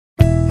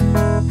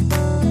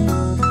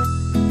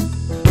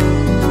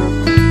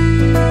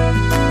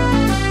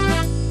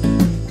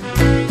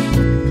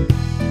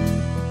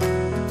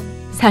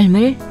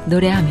삶을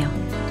노래하며.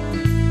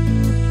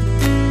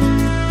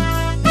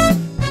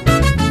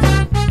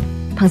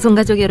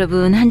 방송가족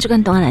여러분, 한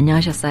주간 동안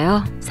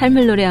안녕하셨어요?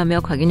 삶을 노래하며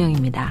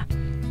곽윤영입니다.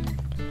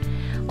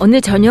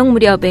 오늘 저녁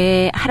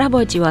무렵에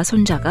할아버지와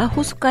손자가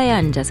호숫가에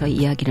앉아서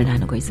이야기를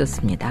나누고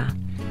있었습니다.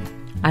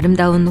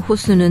 아름다운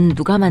호수는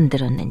누가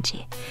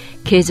만들었는지,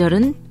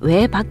 계절은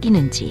왜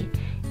바뀌는지,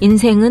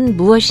 인생은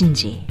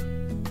무엇인지,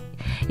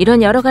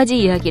 이런 여러 가지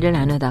이야기를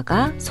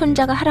나누다가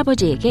손자가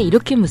할아버지에게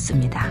이렇게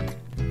묻습니다.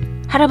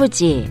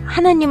 할아버지,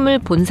 하나님을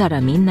본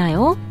사람이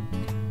있나요?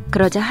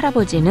 그러자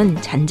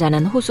할아버지는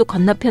잔잔한 호수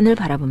건너편을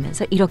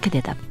바라보면서 이렇게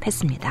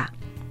대답했습니다.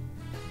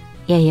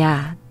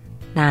 얘야,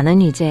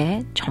 나는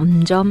이제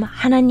점점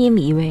하나님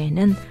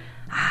이외에는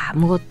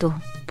아무것도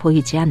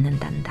보이지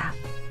않는단다.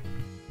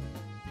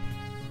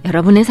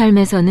 여러분의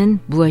삶에서는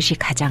무엇이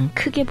가장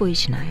크게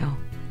보이시나요?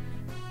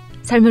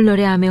 삶을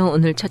노래하며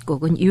오늘 첫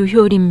곡은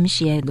유효림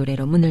씨의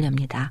노래로 문을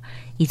엽니다.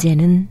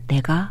 이제는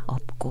내가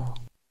없고.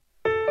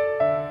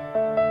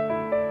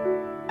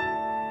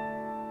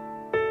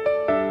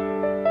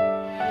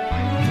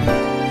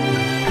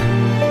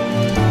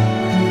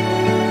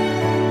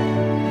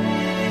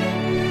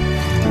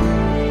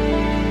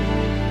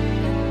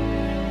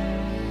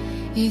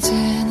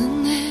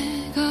 이제는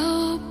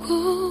내가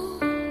없고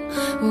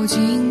오직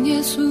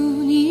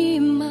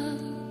예수님만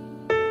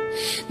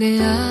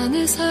내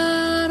안에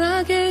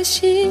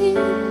살아계신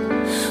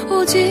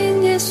오직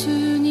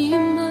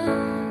예수님만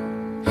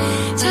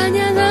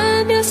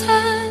찬양하며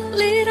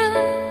살리라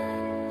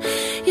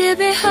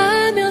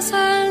예배하며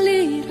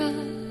살리라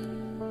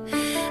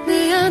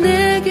내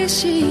안에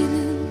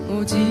계시는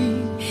오직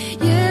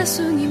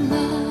예수님만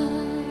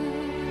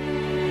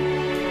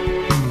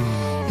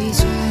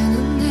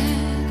이제는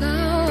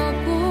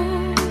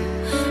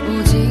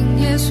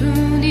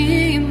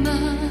예수님만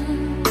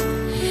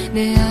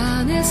내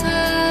안에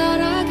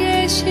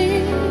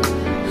살아계신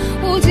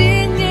오직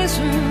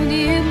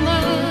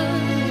예수님만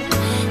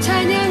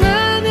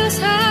찬양하며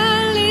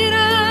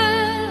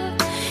살리라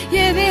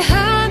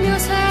예배하며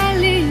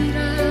살리라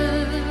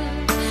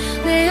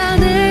내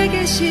안에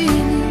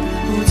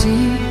계시는 오직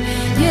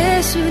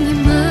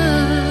예수님만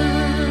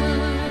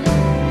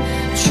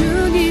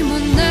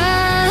주님은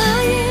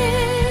나의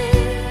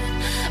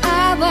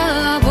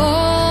아바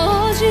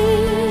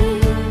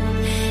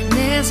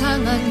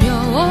상한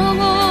영혼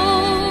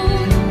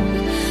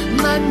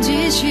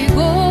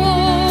만지시고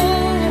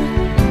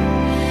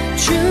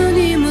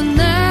주님은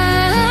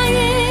나의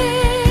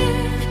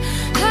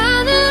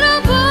하늘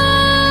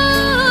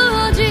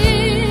아버지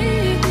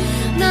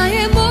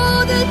나의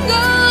모든 것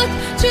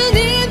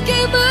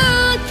주님께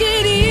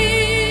맡기리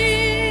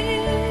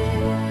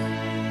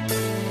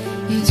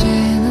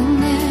이제는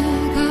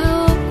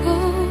내가 없고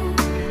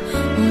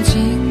오직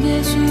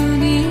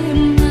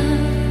예수님만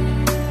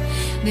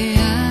내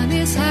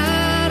안에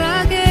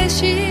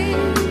살아계신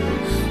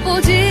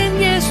오직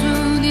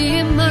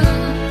예수님만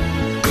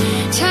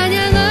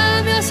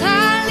찬양하며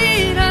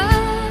살리라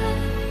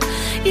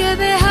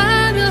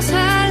예배하며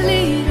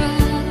살리라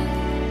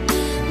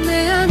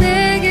내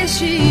안에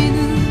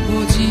계시는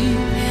오직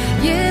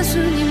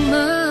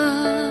예수님만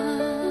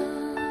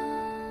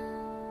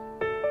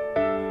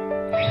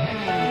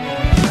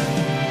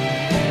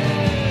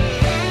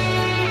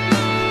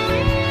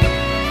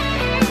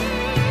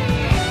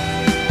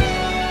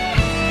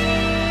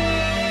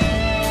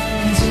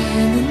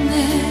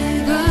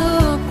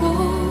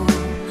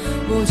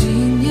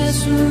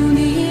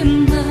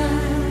예수님만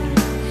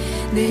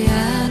내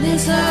안에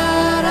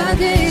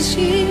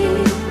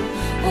살아계신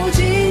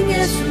오직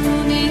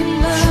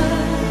예수님만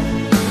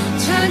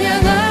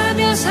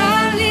찬양하며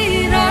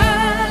살리라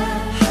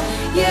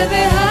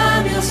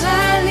예배하며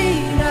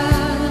살리라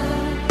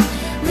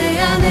내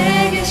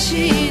안에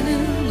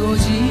계시는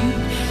오직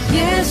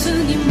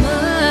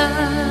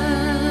예수님만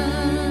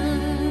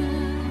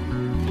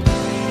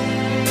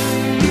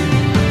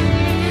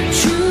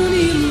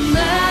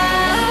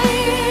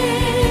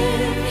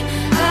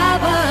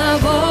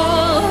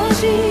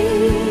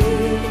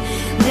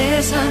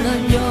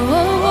상한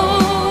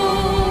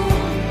영혼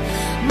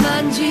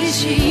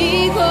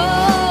만지시고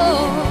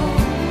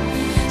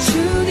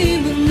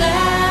주님은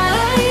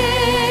나의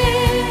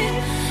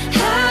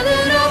하늘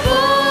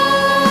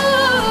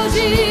아버지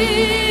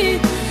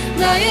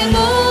나의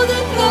모든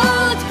것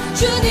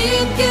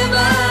주님께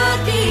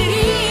맡기리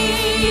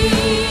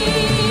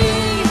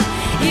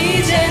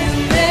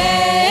이제는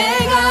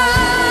내가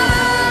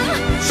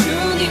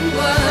주님과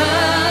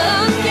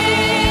함께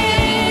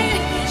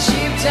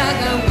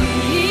십자가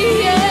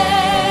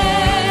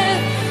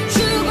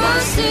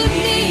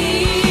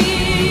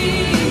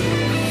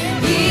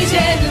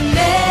이제는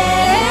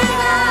내가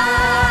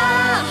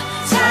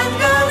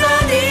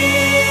상관하니요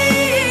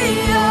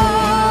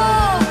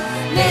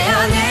내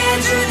안에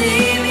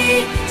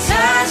주님이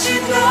사신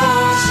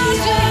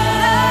것이라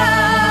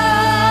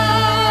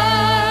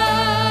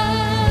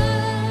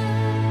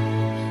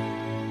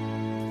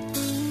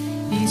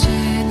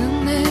이제는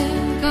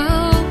내가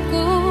없고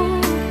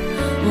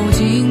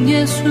오직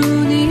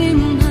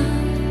예수님만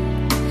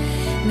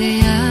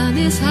내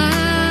안에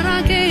살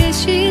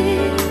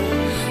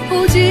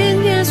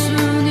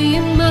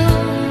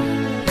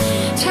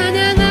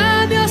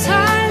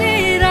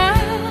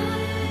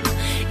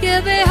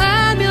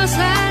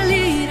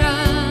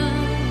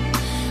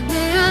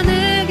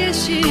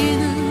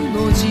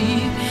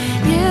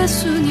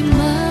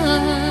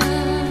예수님만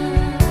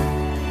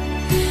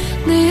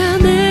내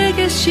안에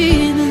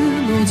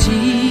계시는 오직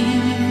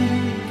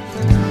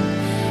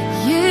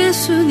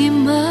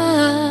예수님만.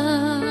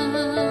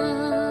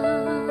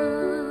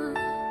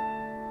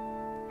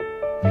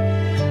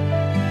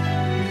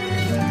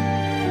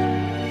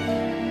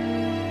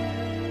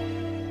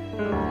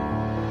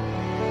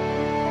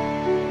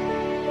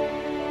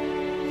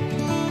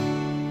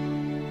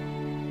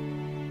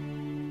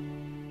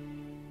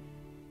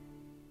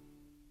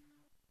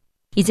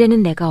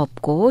 이제는 내가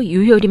없고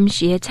유효림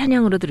씨의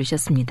찬양으로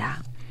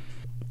들으셨습니다.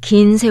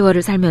 긴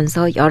세월을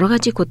살면서 여러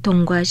가지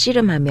고통과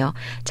씨름하며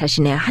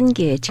자신의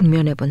한계에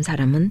직면해 본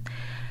사람은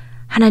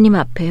하나님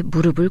앞에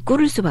무릎을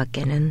꿇을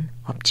수밖에는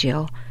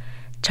없지요.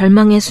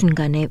 절망의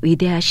순간에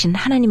위대하신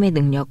하나님의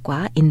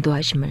능력과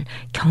인도하심을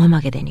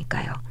경험하게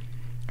되니까요.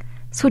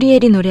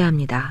 소리엘이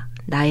노래합니다.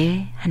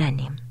 나의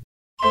하나님.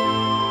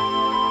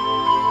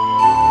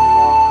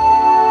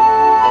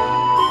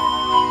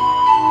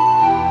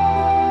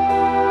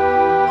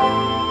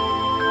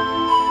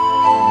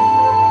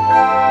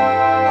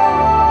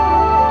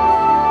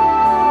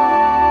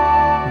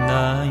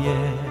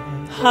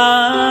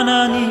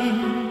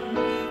 하나님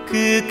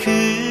그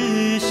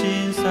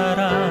크신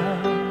사랑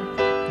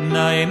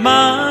나의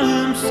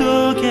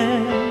마음속에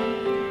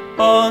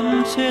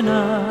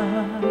언제나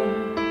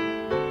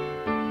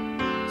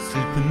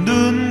슬픈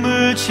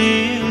눈물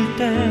지을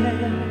때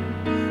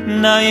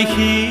나의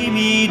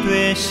힘이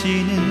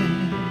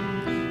되시는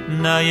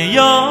나의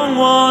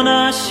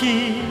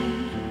영원하신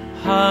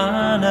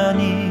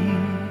하나님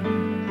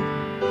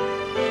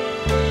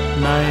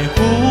나의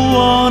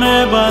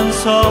구원의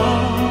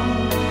반석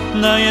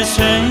나의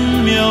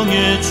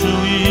생명의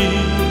주인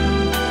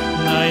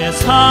나의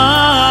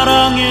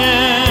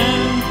사랑의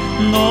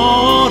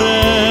노래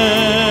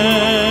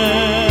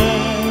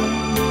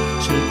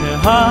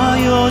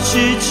실패하여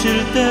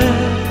지칠 때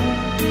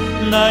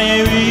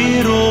나의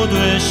위로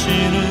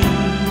되시는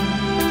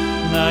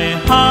나의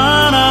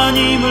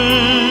하나님을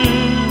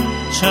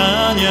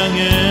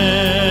찬양해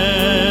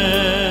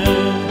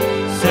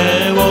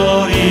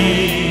세월이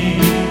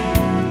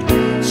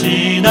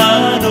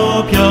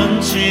지나도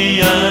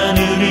변치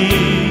않으리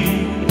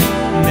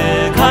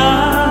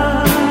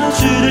내가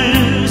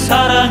주를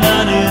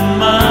사랑하는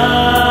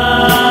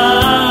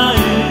마음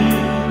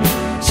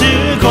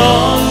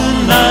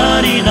즐거운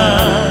날이나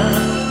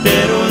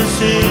때론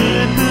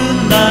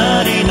슬픈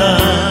날이나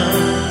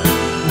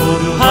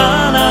모두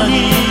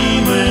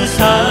하나님을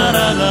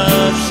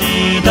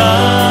사랑합시다.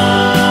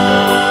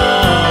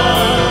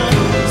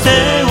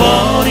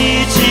 세월이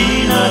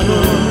지나도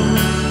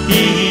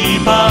이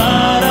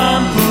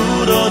바람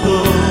불어도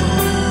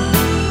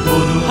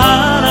모두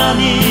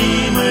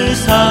하나님을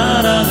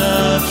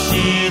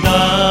사랑합시다.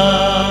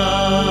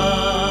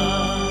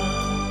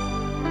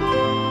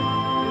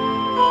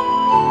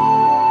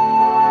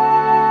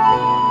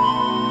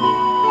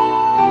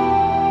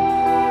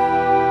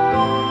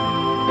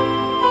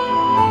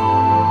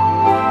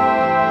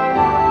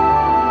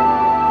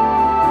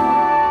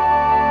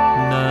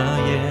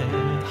 나의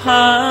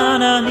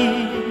하나님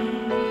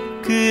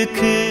그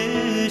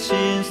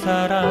크신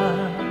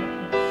사랑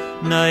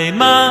나의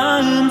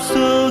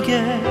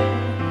마음속에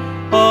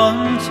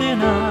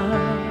언제나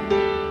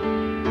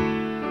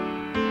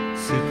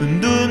슬픈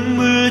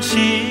눈물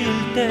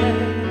지을 때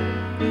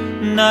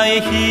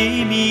나의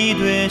힘이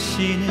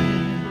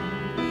되시는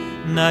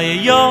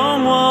나의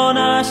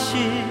영원하신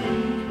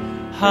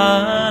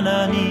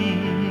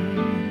하나님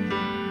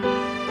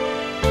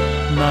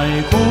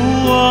나의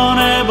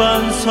구원의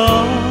반석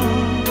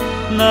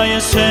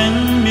나의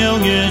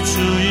생명의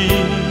주인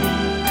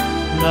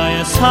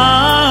나의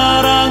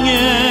사랑의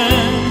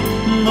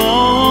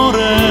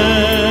노래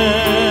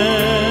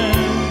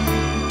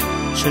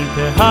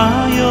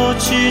실패하여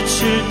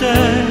지칠 때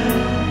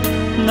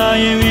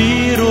나의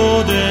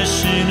위로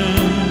되시는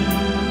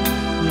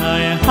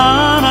나의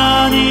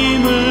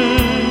하나님을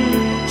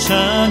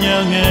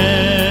찬양해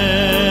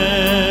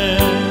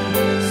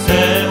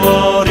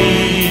세월이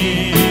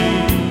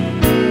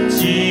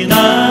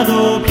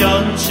지나도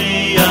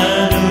변치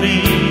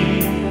않으리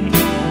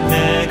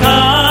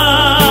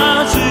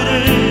내가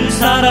주를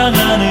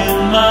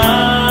사랑하는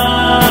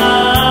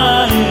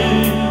마음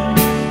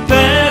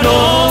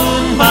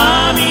외로운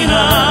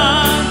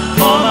밤이나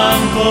험한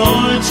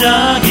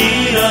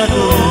골짜기라도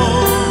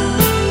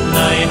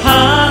나의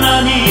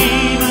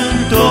하나님은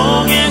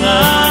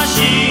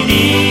동행하시니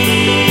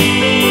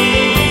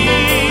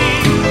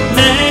내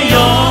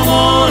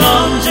영혼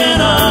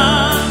언제나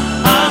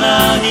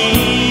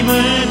하나님을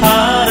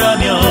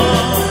바라며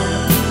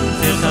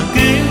세상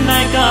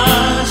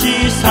끝날까지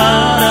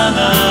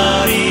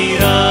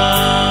사랑하리라.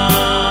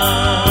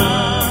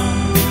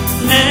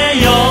 내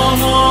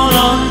영혼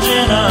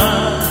언제나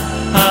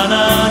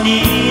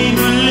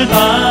하나님을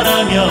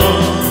바라며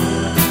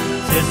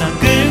세상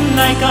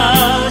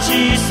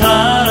끝날까지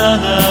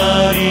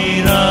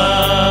사랑하리라.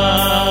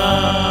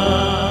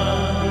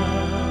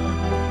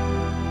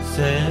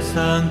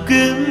 세상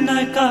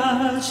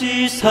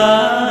끝날까지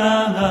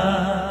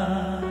사랑하리라.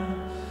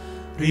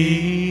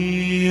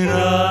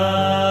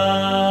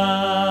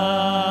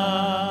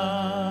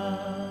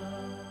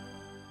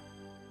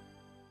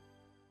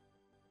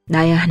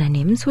 나의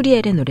하나님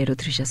소리엘의 노래로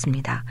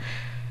들으셨습니다.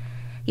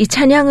 이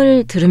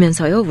찬양을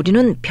들으면서요,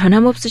 우리는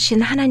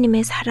변함없으신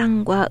하나님의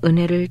사랑과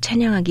은혜를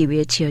찬양하기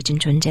위해 지어진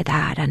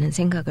존재다라는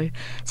생각을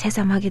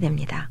새삼하게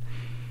됩니다.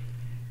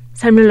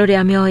 삶을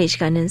노래하며, 이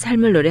시간은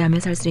삶을 노래하며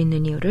살 수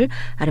있는 이유를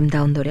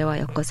아름다운 노래와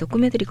엮어서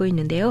꾸며드리고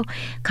있는데요.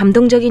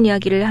 감동적인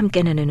이야기를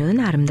함께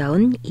나누는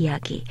아름다운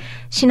이야기,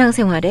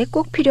 신앙생활에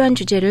꼭 필요한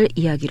주제를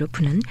이야기로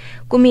푸는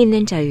꿈이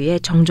있는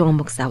자유의 정종원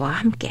목사와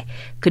함께,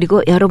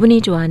 그리고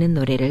여러분이 좋아하는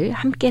노래를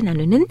함께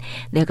나누는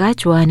내가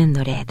좋아하는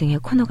노래 등의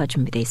코너가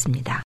준비되어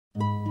있습니다.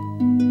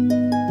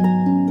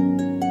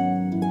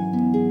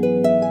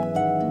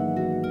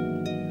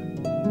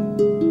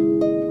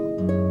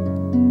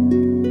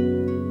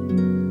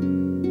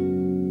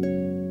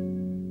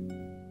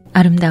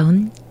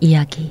 아름다운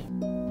이야기.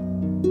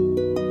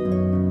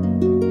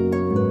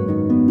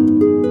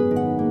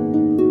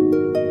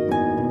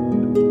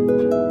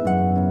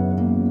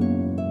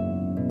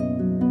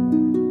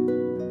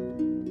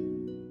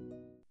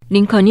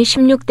 링컨이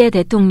 16대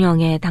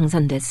대통령에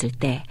당선됐을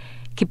때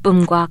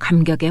기쁨과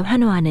감격에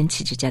환호하는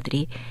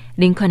지지자들이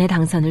링컨의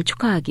당선을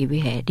축하하기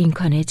위해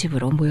링컨의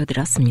집으로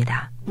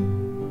모여들었습니다.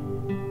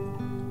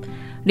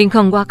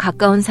 링컨과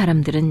가까운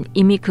사람들은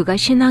이미 그가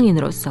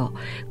신앙인으로서,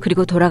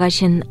 그리고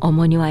돌아가신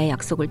어머니와의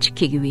약속을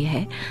지키기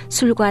위해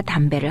술과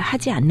담배를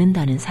하지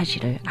않는다는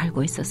사실을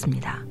알고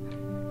있었습니다.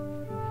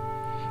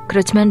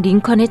 그렇지만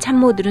링컨의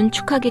참모들은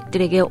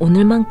축하객들에게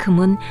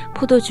오늘만큼은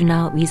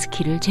포도주나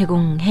위스키를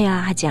제공해야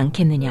하지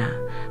않겠느냐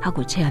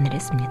하고 제안을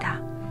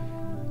했습니다.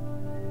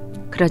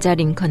 그러자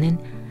링컨은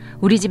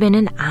우리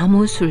집에는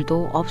아무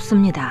술도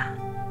없습니다.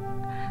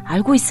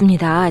 알고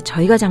있습니다.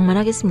 저희가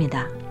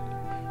장만하겠습니다.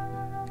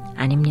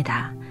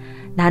 아닙니다.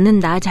 나는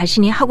나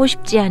자신이 하고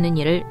싶지 않은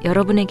일을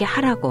여러분에게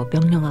하라고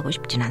명령하고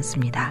싶진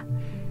않습니다.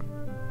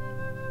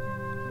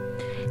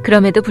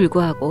 그럼에도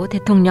불구하고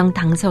대통령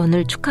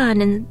당선을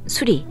축하하는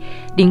술이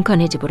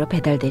링컨의 집으로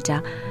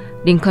배달되자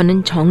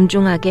링컨은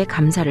정중하게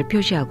감사를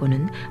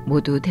표시하고는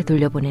모두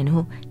되돌려보낸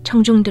후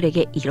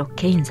청중들에게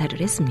이렇게 인사를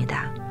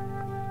했습니다.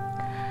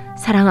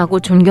 사랑하고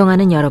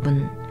존경하는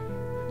여러분,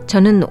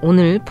 저는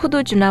오늘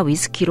포도주나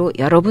위스키로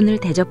여러분을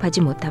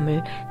대접하지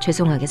못함을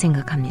죄송하게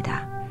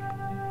생각합니다.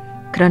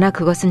 그러나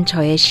그것은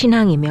저의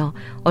신앙이며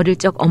어릴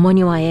적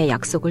어머니와의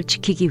약속을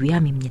지키기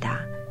위함입니다.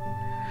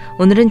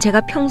 오늘은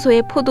제가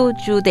평소에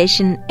포도주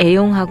대신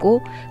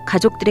애용하고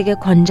가족들에게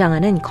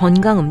권장하는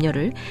건강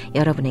음료를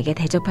여러분에게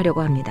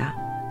대접하려고 합니다.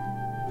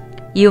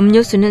 이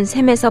음료수는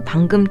샘에서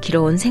방금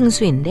길어온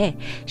생수인데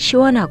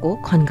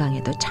시원하고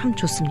건강에도 참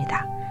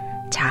좋습니다.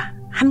 자,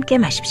 함께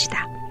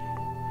마십시다.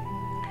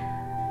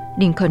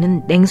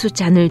 링컨은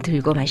냉수잔을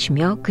들고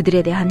마시며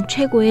그들에 대한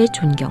최고의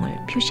존경을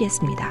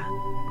표시했습니다.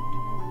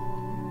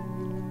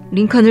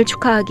 링컨을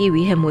축하하기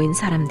위해 모인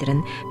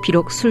사람들은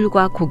비록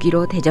술과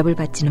고기로 대접을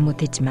받지는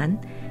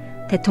못했지만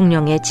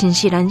대통령의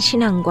진실한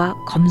신앙과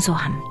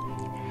검소함,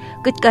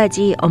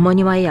 끝까지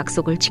어머니와의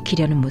약속을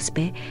지키려는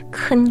모습에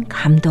큰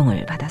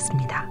감동을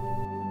받았습니다.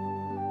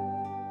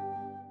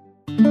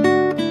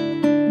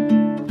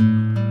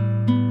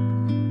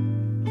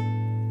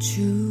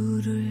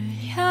 주를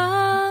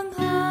향한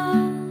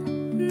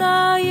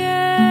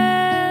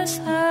나의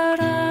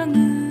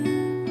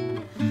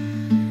사랑은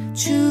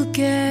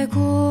주께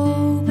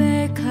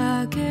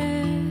고백하게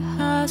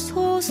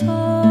하소서.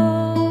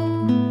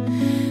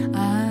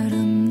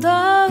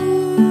 아름다운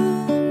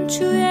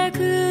주의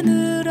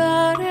그늘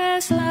아래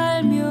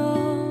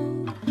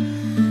살며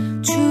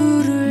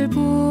주를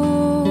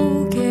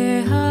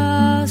보게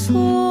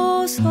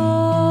하소서.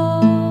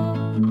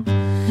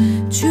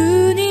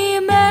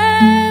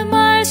 주님의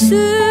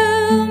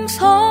말씀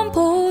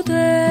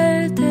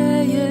선포될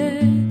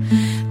때에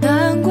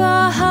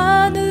땅과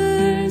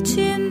하늘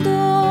진동하리니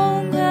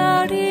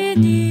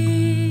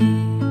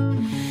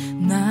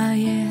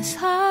나의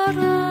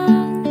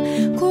사랑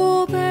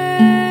고백하리라.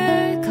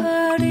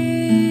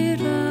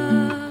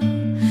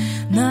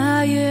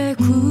 나의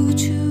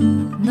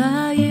구주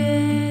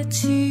나의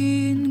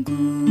친구.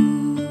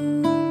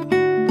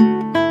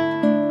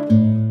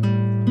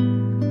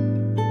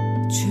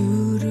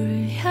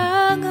 주를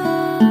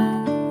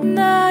향한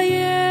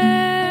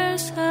나의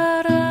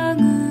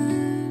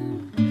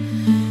사랑은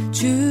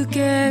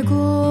주께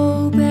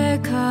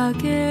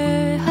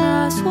고백하게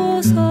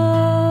하소서.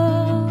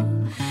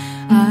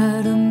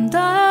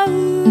 아름다운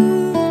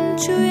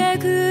주의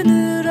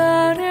그늘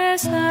아래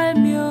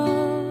살며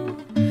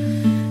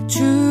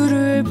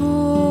주를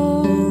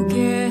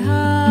보게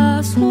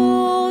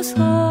하소서.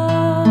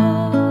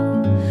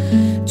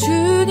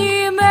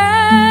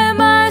 주님의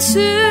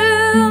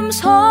말씀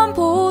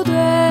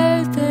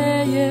선포될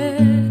때에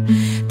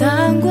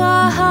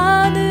땅과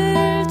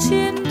하늘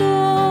진동하리니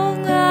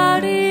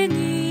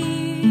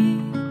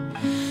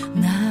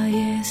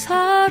나의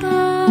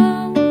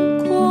사랑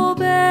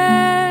고백하리라.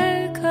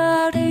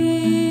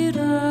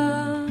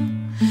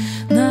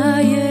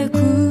 나의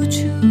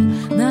구주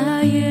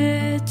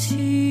나의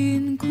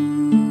친구.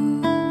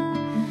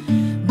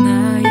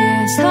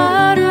 나의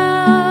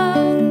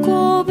사랑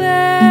고백하리라.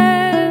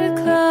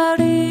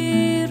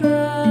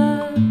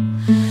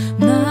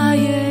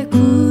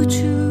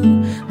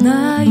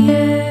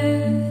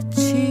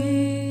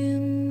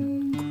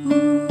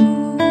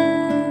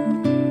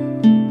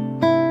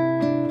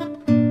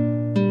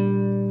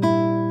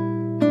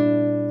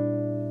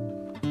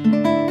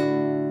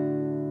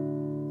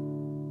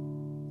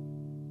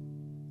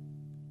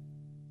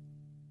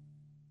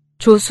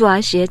 조수아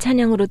씨의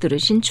찬양으로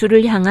들으신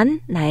주를 향한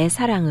나의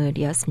사랑을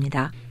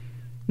이었습니다.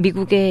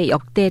 미국의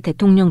역대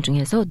대통령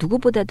중에서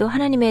누구보다도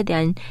하나님에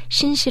대한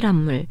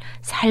신실함을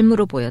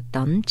삶으로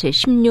보였던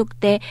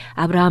제16대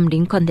아브라함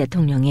링컨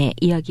대통령의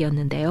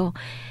이야기였는데요.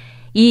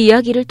 이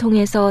이야기를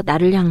통해서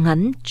나를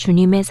향한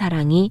주님의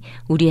사랑이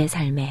우리의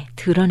삶에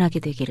드러나게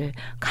되기를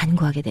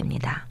간구하게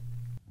됩니다.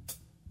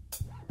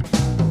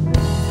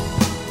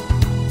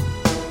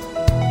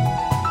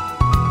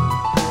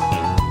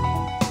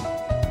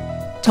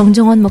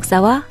 정정원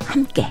목사와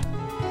함께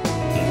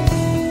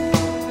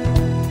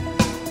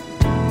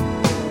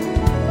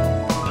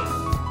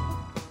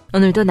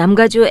오늘도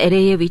남가주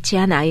LA에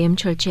위치한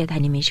IM철치의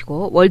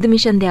담임이시고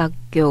월드미션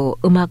대학교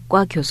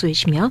음악과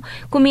교수이시며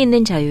꿈이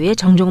있는 자유의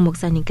정정원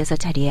목사님께서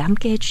자리에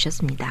함께해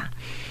주셨습니다.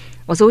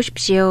 어서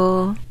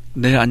오십시오.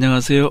 네,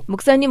 안녕하세요.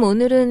 목사님,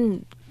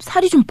 오늘은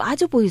살이 좀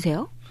빠져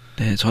보이세요?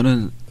 네,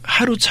 저는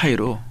하루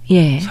차이로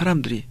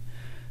사람들이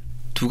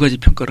두 가지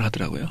평가를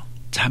하더라고요.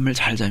 잠을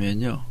잘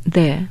자면요.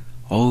 네.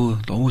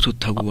 너무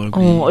좋다고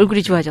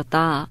얼굴이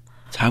좋아졌다.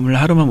 잠을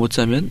하루만 못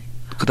자면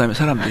그 다음에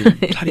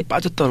사람들이 살이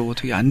빠졌다 그러고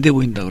되게 안 돼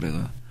보인다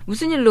그래요.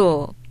 무슨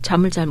일로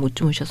잠을 잘 못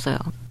주무셨어요?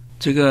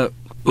 제가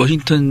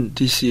워싱턴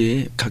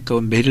DC에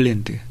가까운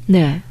메릴랜드에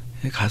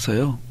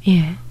가서요.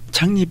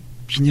 창립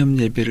기념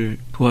예배를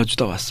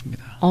도와주다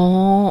왔습니다.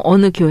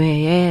 어느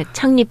교회에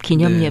창립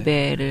기념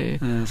예배를.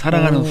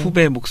 사랑하는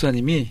후배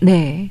목사님이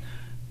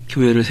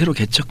교회를 새로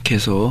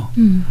개척해서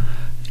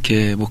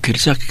이렇게 목회를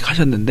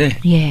시작하셨는데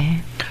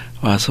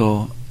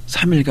와서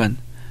 3일간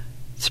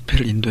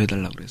집회를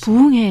인도해달라고 그랬어요.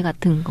 부흥회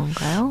같은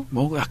건가요?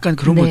 뭐 약간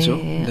그런 거죠.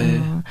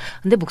 네.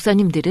 근데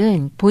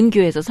목사님들은 본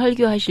교회에서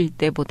설교하실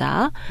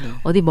때보다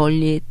어디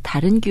멀리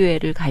다른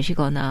교회를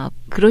가시거나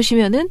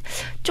그러시면은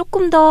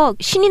조금 더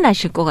신이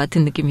나실 것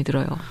같은 느낌이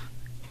들어요.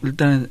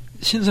 일단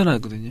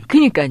신선하거든요.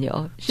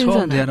 그러니까요.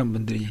 처음 대하는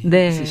분들이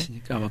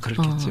있으시니까 아마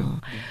그렇겠죠.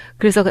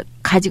 그래서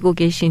가지고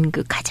계신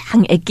그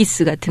가장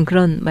엑기스 같은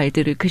그런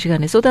말들을 그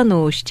시간에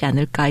쏟아놓으시지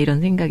않을까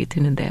이런 생각이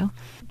드는데요.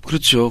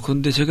 그렇죠.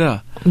 그런데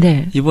제가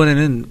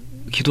이번에는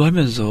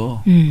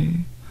기도하면서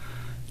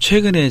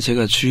최근에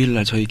제가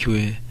주일날 저희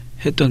교회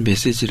했던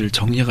메시지를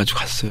정리해가지고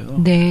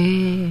갔어요.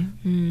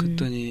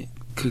 그랬더니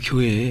그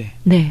교회에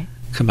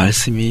그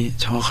말씀이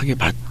정확하게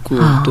맞고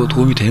또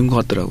도움이 되는 것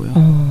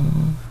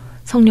같더라고요.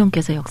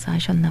 성령께서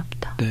역사하셨나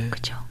보다. 네.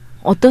 그죠?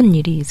 어떤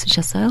일이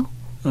있으셨어요?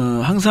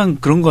 항상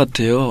그런 것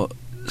같아요.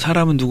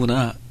 사람은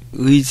누구나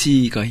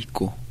의지가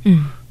있고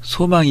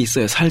소망이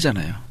있어야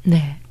살잖아요.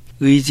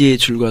 의지의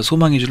줄과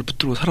소망의 줄을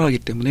붙들고 살아가기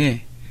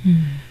때문에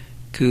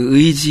그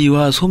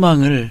의지와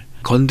소망을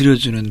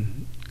건드려주는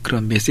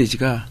그런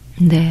메시지가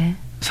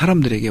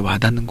사람들에게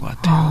와닿는 것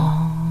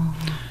같아요.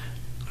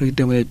 그렇기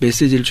때문에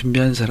메시지를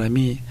준비하는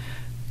사람이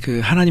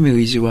그 하나님의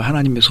의지와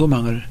하나님의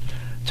소망을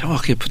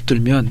정확하게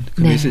붙들면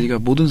그 메시지가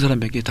모든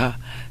사람에게 다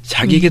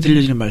자기에게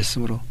들려지는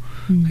말씀으로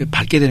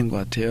받게 되는 것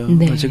같아요.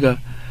 제가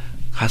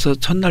가서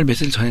첫날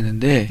메시지를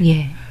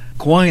전했는데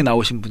공항에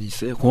나오신 분이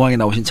있어요. 공항에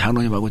나오신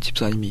장로님하고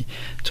집사님이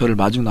저를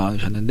마중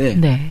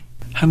나와주셨는데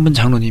한 분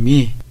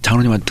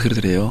장로님한테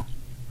그러더래요.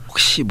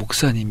 혹시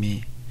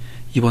목사님이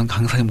이번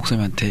강사님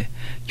목사님한테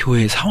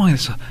교회 상황에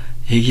대해서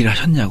얘기를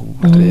하셨냐고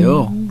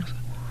그러더래요. 그래서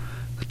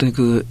그랬더니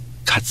그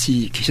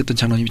같이 계셨던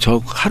장로님이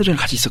저 하루 종일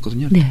같이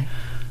있었거든요.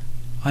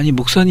 아니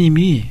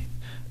목사님이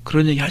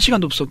그런 얘기 할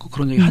시간도 없었고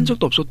그런 얘기 한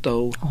적도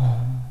없었다고.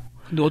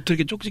 근데 어떻게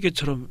이렇게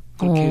쪽지게처럼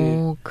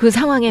그렇게 그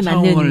상황에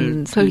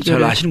맞는 설교를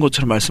잘 아시는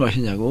것처럼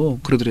말씀하시냐고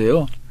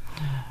그러더래요.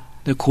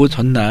 근데 그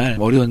전날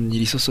어려운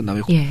일이 있었었나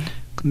봐요.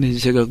 근데 이제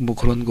제가 뭐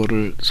그런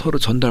거를 서로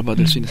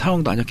전달받을 수 있는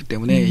상황도 아니었기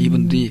때문에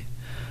이분들이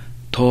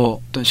더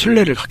어떤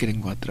신뢰를 갖게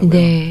된 것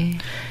같더라고요.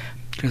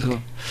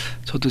 그래서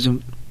저도 좀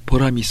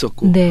보람이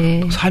있었고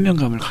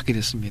사명감을 갖게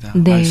됐습니다.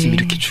 말씀이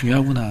이렇게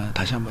중요하구나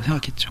다시 한번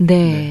생각했죠.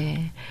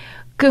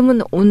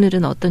 그러면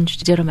오늘은 어떤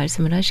주제로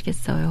말씀을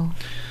하시겠어요?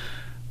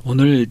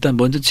 오늘 일단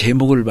먼저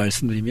제목을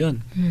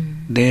말씀드리면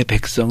내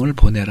백성을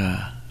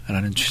보내라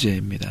라는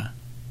주제입니다.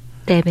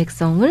 내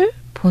백성을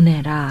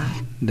보내라.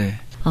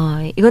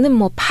 이거는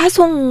뭐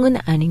파송은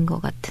아닌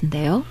것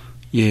같은데요.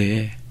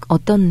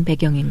 어떤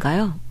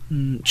배경인가요?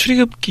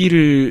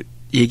 출애굽기를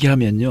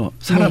얘기하면요.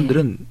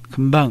 사람들은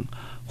금방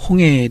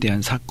홍해에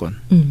대한 사건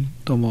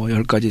또 뭐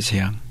 10가지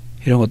재앙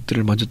이런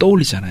것들을 먼저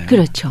떠올리잖아요.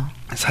 그렇죠.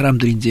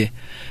 사람들이 이제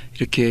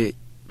이렇게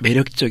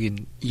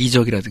매력적인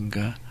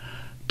이적이라든가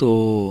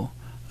또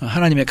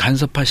하나님의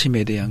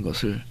간섭하심에 대한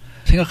것을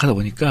생각하다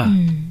보니까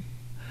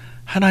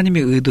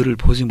하나님의 의도를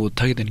보지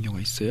못하게 되는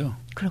경우가 있어요.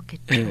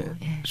 그렇겠죠.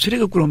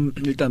 출애굽 그럼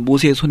일단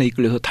모세의 손에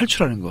이끌려서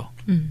탈출하는 거,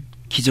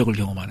 기적을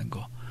경험하는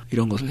거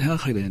이런 것을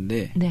생각하게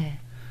되는데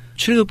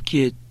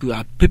출애굽기의 그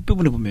앞에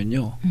부분에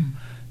보면요,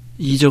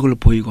 이적을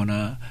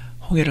보이거나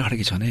홍해를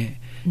가르기 전에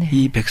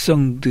이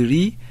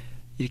백성들이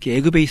이렇게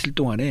애굽에 있을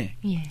동안에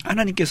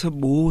하나님께서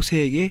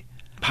모세에게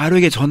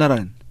바로에게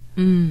전하라는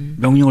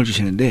명령을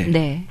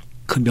주시는데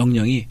그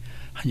명령이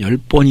한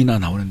 10번이나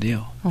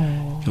나오는데요.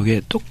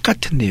 여기에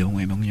똑같은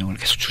내용의 명령을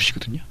계속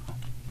주시거든요.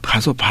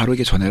 가서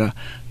바로에게 전해라.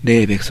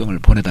 내 백성을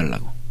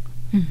보내달라고.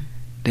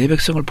 내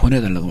백성을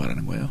보내달라고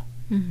말하는 거예요.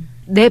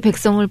 내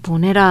백성을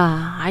보내라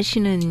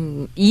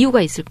하시는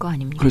이유가 있을 거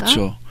아닙니까?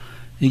 그렇죠.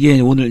 이게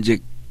오늘 이제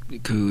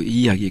그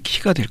이야기의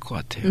키가 될 것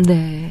같아요.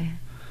 네.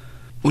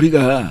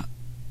 우리가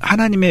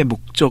하나님의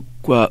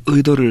목적과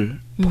의도를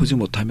보지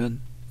못하면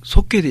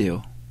속게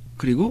돼요.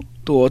 그리고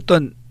또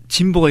어떤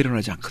진보가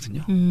일어나지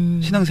않거든요.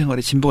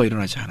 신앙생활에 진보가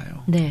일어나지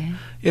않아요. 네.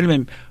 예를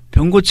들면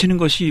병 고치는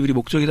것이 우리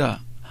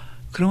목적이다.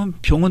 그러면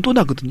병은 또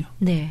나거든요.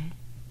 네.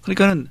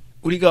 그러니까는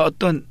우리가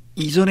어떤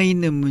이전에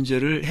있는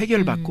문제를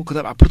해결받고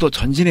그다음 앞으로 더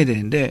전진해야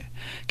되는데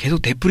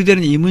계속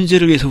되풀이되는 이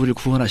문제를 위해서 우리를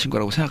구원하신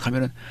거라고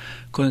생각하면은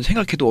그건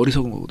생각해도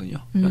어리석은 거거든요.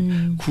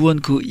 그러니까 구원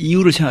그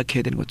이유를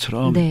생각해야 되는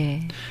것처럼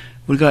네.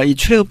 우리가 이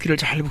출애굽기를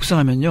잘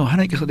묵상하면요.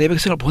 하나님께서 내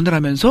백성을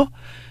보내라면서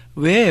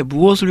왜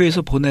무엇을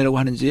위해서 보내라고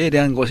하는지에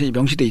대한 것이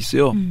명시돼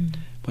있어요.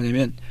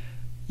 뭐냐면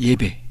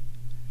예배,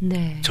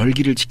 네.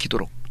 절기를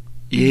지키도록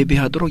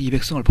예배하도록 이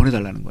백성을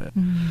보내달라는 거예요.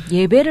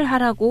 예배를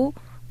하라고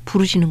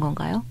부르시는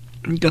건가요?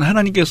 그러니까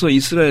하나님께서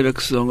이스라엘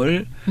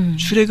백성을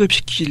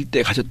출애굽시킬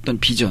때 가졌던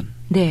비전,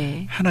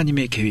 네.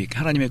 하나님의 계획,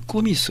 하나님의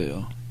꿈이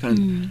있어요.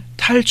 그러니까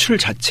탈출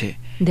자체,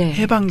 네.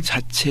 해방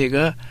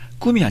자체가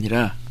꿈이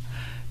아니라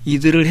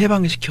이들을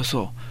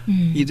해방시켜서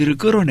이들을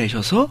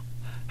끌어내셔서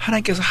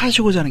하나님께서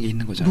하시고자 하는 게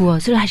있는 거잖아요.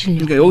 무엇을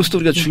하시려고? 그러니까 여기서도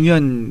우리가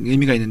중요한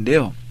의미가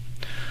있는데요.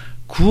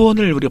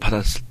 구원을 우리가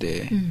받았을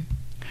때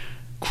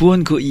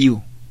구원 그 이유,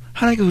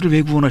 하나님께서 우리를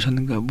왜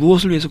구원하셨는가,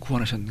 무엇을 위해서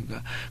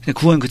구원하셨는가, 그냥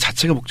구원 그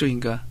자체가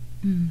목적인가.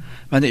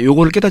 만약에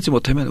요거를 깨닫지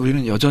못하면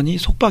우리는 여전히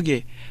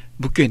속박에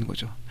묶여 있는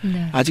거죠.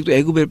 네. 아직도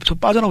애굽에서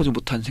빠져나오지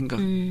못한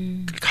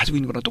생각을 가지고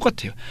있는 거랑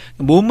똑같아요.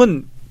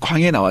 몸은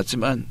광야에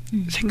나왔지만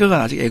생각은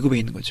아직 애굽에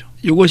있는 거죠.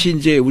 이것이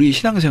이제 우리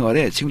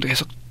신앙생활에 지금도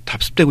계속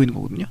답습되고 있는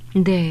거거든요.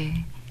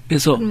 네.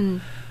 그래서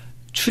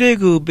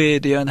출애굽에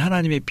대한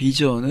하나님의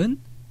비전은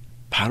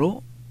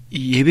바로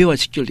이 예배와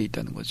직결되어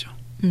있다는 거죠.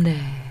 네.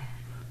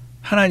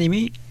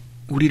 하나님이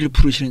우리를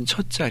부르시는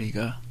첫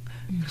자리가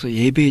그래서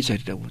예배의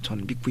자리라고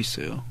저는 믿고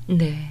있어요.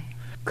 네.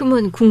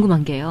 그러면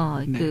궁금한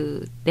게요. 네.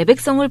 내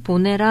백성을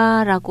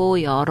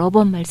보내라라고 여러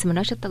번 말씀을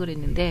하셨다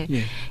그랬는데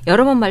예.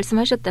 여러 번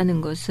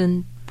말씀하셨다는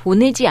것은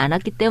보내지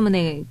않았기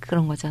때문에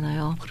그런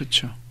거잖아요.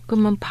 그렇죠.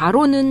 그러면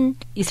바로는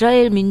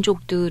이스라엘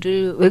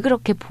민족들을 왜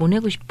그렇게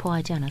보내고 싶어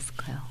하지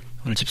않았을까요?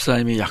 오늘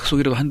집사님이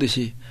약속이라도 한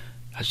듯이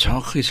아주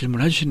정확하게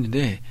질문을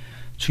해주시는데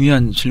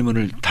중요한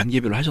질문을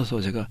단계별로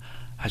하셔서 제가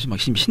아주 막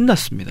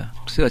신났습니다.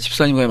 제가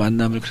집사님과의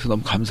만남을 그래서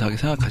너무 감사하게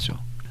생각하죠.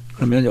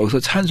 그러면 여기서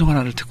찬송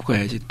하나를 듣고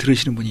가야지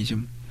들으시는 분이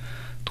좀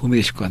도움이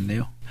되실 것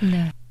같네요.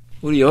 네.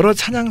 우리 여러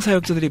찬양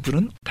사역자들이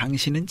부른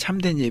당신은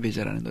참된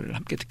예배자라는 노래를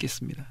함께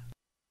듣겠습니다.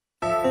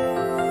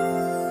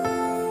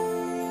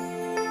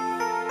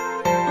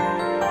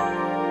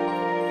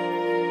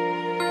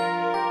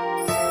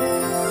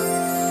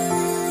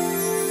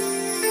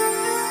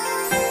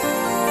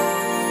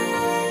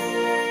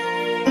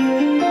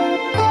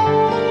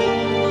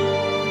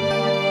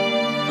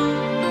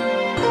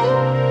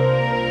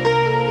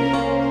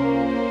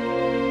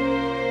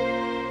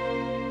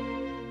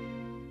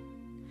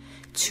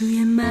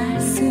 주의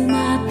말씀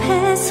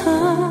앞에서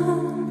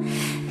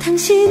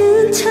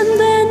당신은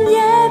참된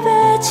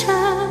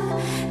예배자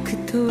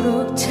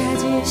그토록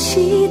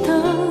찾으시던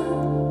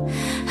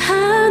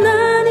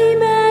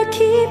하나님의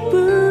기쁨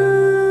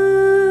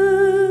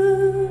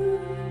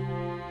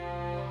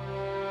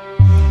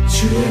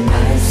주의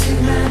말씀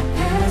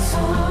앞에서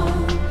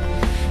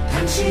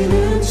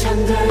당신은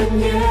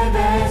참된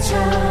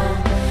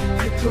예배자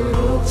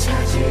그토록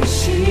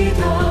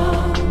찾으시던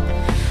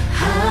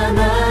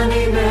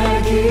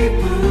하나님의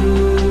기쁨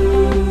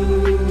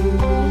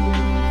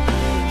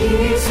이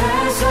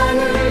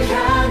세상을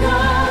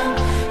향한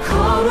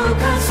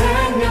거룩한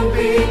생명빛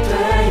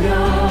되어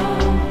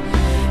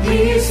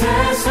이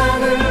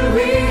세상을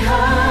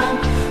위한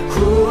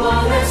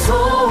구원의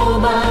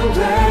소망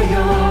되어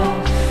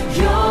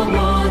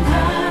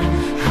영원한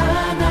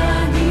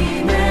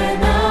하나님의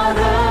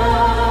나라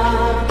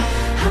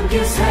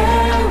함께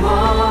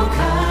세워가리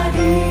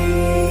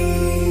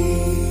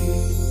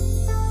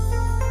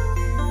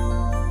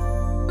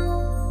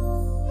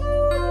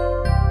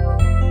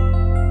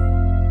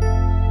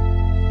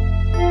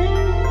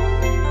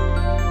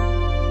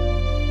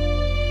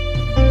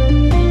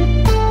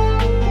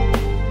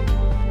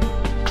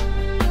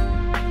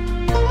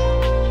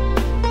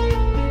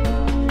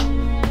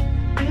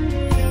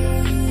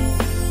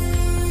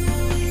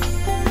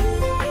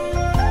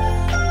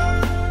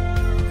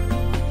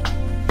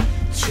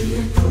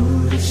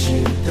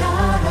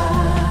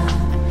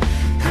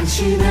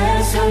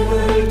당신의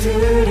삶을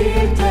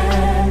드릴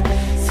때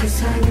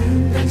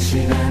세상은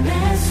당신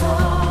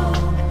안에서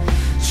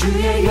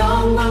주의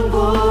영광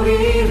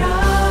보리라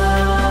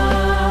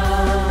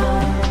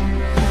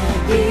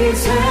이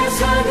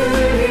세상을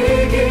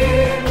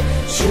이길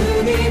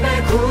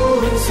주님의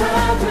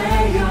군사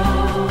되어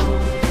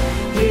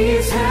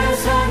이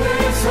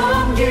세상을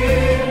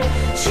섬길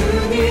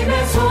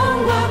주님의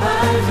손과 발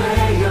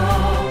되어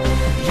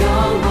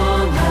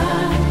영원한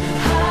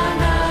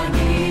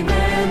하나님의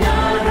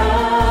나라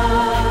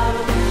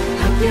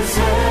함께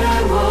세워가리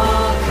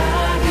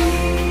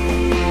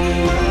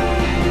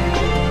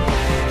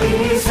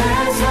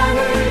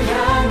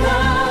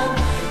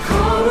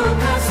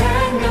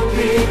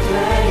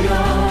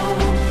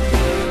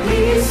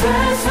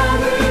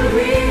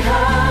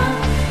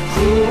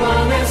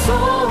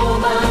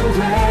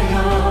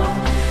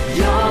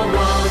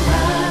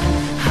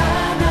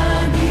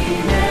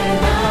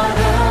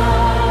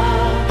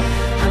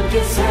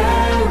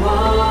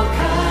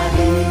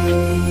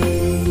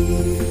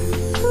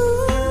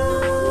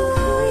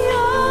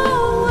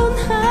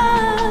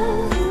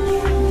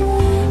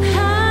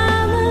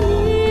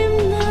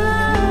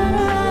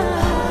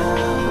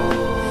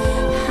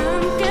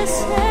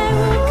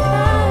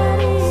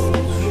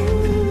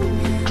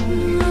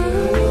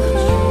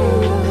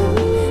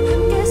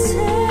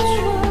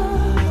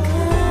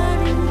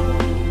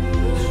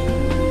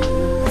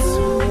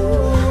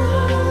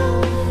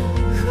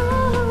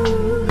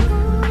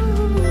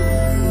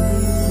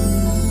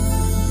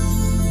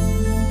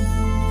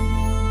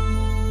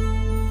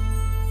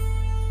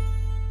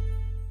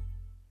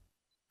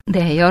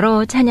네,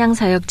 여러 찬양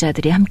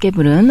사역자들이 함께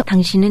부른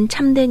당신은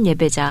참된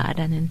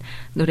예배자라는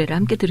노래를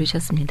함께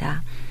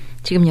들으셨습니다.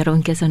 지금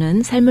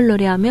여러분께서는 삶을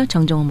노래하며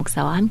정정호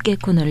목사와 함께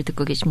코너를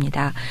듣고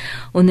계십니다.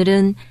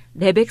 오늘은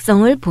내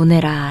백성을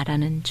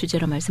보내라라는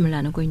주제로 말씀을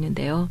나누고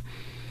있는데요.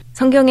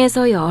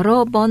 성경에서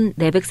여러 번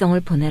내 백성을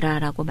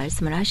보내라라고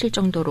말씀을 하실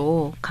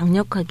정도로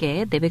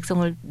강력하게 내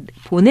백성을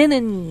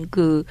보내는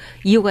그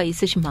이유가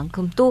있으신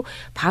만큼 또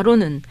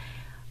바로는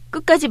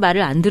끝까지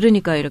말을 안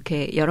들으니까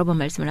이렇게 여러 번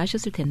말씀을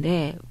하셨을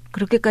텐데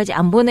그렇게까지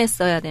안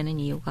보냈어야 되는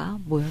이유가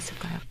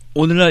뭐였을까요?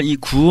 오늘날 이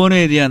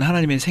구원에 대한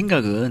하나님의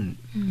생각은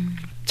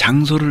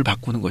장소를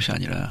바꾸는 것이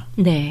아니라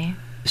네.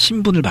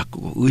 신분을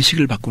바꾸고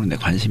의식을 바꾸는 데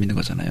관심이 있는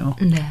거잖아요.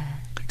 네.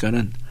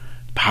 그러니까는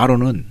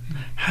바로는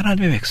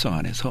하나님의 백성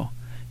안에서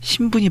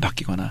신분이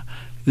바뀌거나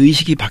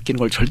의식이 바뀌는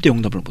걸 절대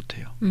용납을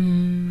못해요.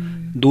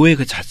 노예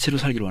그 자체로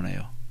살기를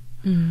원해요.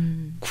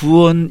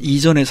 구원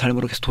이전의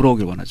삶으로 계속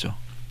돌아오길 원하죠.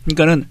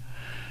 그러니까는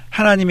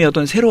하나님의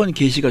어떤 새로운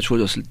계시가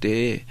주어졌을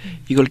때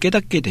이걸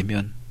깨닫게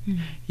되면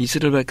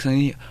이스라엘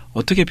백성이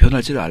어떻게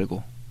변할지를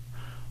알고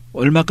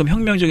얼마큼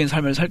혁명적인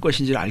삶을 살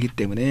것인지를 알기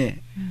때문에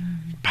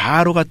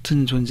바로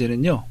같은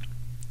존재는요.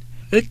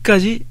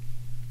 끝까지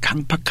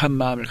강팍한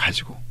마음을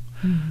가지고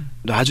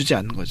놔주지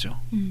않는 거죠.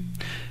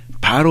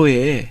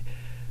 바로의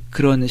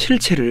그런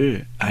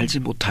실체를 알지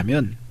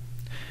못하면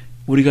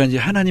우리가 이제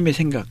하나님의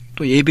생각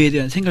또 예배에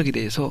대한 생각에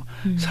대해서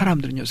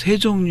사람들은요. 세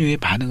종류의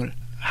반응을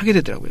하게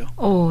되더라고요.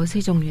 세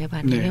종류의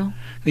반응이요?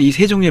 네. 이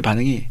세 종류의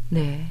반응이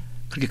네.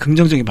 그렇게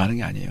긍정적인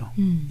반응이 아니에요.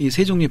 이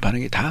세 종류의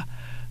반응이 다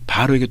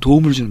바로에게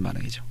도움을 주는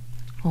반응이죠.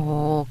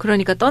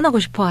 그러니까 떠나고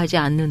싶어 하지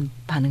않는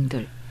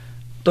반응들.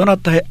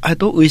 떠났다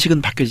해도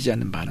의식은 바뀌어지지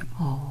않는 반응.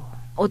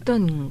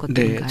 어떤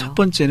것들인가요? 네, 첫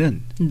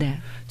번째는 네.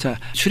 자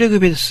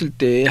출애굽했을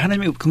때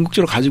하나님이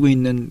궁극적으로 가지고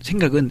있는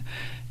생각은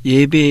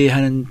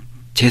예배하는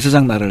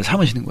제사장 나라를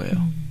삼으시는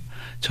거예요.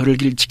 절을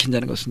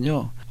지킨다는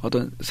것은요.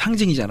 어떤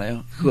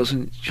상징이잖아요.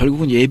 그것은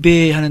결국은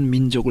예배하는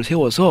민족을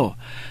세워서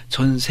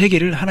전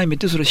세계를 하나님의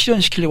뜻으로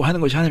실현시키려고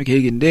하는 것이 하나님의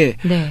계획인데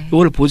네.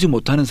 이걸 보지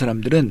못하는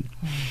사람들은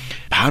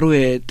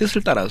바로의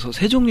뜻을 따라서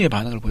세 종류의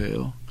반응을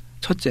보여요.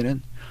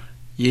 첫째는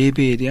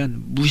예배에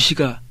대한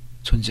무시가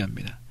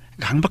존재합니다.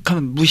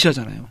 강박하면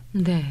무시하잖아요.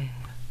 네.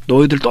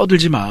 너희들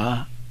떠들지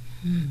마.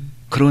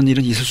 그런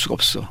일은 있을 수가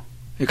없어.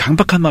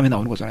 강박한 마음이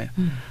나오는 거잖아요.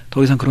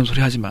 더 이상 그런 소리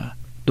하지 마.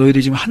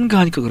 너희들이 지금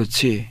한가하니까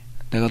그렇지.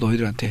 내가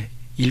너희들한테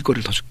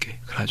일거리를 더 줄게.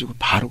 그래가지고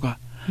바로가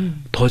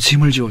더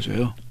짐을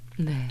지워줘요.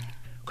 네.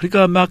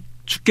 그러니까 막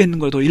죽겠는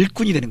거예요. 더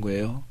일꾼이 되는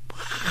거예요.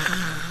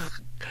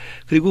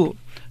 그리고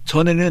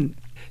전에는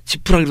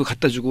지푸라기도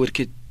갖다 주고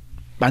이렇게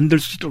만들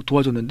수 있도록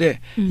도와줬는데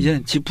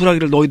이제는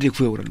지푸라기를 너희들이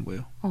구해오라는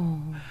거예요.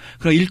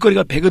 그럼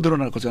일거리가 배가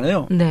늘어날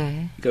거잖아요.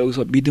 네. 그러니까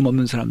여기서 믿음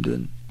없는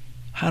사람들은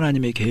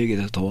하나님의 계획에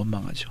대해서 더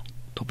원망하죠.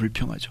 더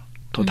불평하죠.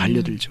 더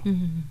달려들죠.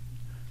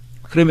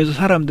 그러면서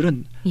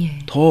사람들은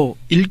더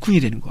일꾼이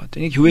되는 것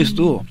같아요.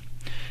 교회에서도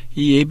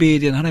이 예배에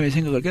대한 하나님의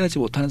생각을 깨닫지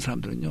못하는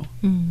사람들은요.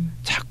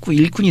 자꾸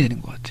일꾼이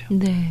되는 것 같아요.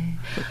 네.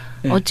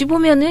 어찌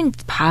보면은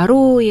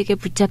바로에게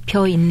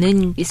붙잡혀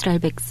있는 이스라엘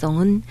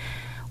백성은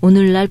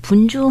오늘날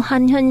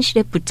분주한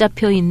현실에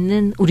붙잡혀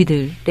있는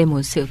우리들의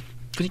모습.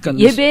 그러니까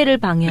예배를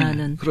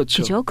방해하는.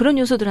 그렇죠. 그죠? 그런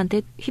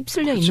요소들한테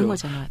휩쓸려 있는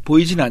거잖아요.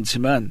 보이지는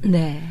않지만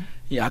네.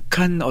 이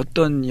악한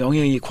어떤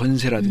영향의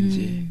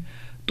권세라든지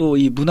또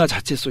이 문화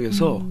자체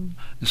속에서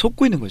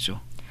속고 있는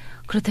거죠.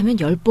 그렇다면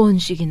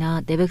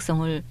 10번씩이나 내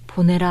백성을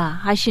보내라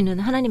하시는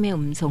하나님의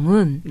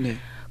음성은 네.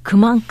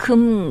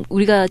 그만큼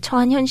우리가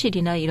처한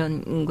현실이나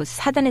이런 것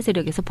사단의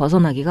세력에서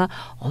벗어나기가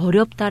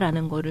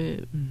어렵다라는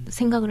거를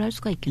생각을 할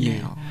수가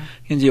있겠네요.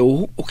 예. 이제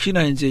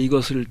혹시나 이제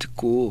이것을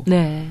듣고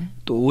네.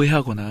 또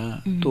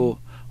오해하거나 또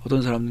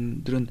어떤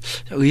사람들은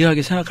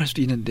의아하게 생각할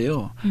수도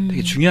있는데요.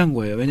 되게 중요한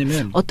거예요.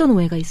 왜냐하면 어떤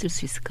오해가 있을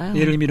수 있을까요?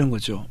 예를 들면 이런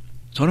거죠.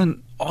 저는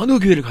어느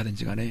교회를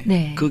가든지 간에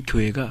네. 그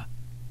교회가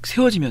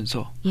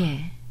세워지면서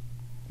예.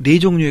 네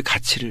종류의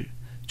가치를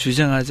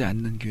주장하지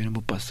않는 교회는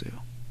못 봤어요.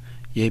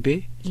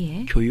 예배,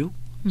 교육,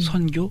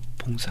 선교,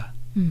 봉사.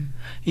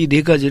 이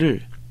네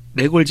가지를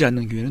내걸지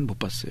않는 교회는 못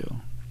봤어요.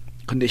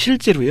 근데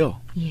실제로요.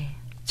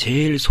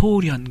 제일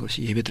소홀히 하는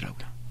것이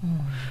예배더라고요.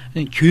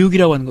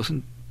 교육이라고 하는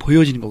것은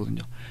보여지는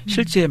거거든요.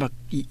 실제 막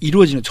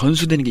이루어지는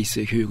전수되는 게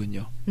있어요.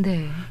 교육은요.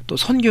 네. 또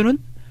선교는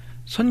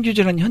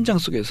선교제라는 현장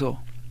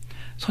속에서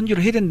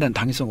선교를 해야 된다는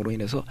당위성으로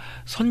인해서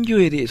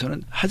선교에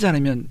대해서는 하지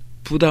않으면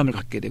부담을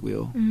갖게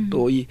되고요.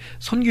 또 이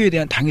선교에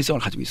대한 당위성을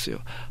가지고 있어요.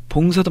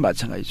 봉사도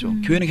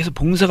마찬가지죠. 교회는 계속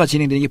봉사가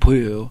진행되는 게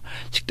보여요.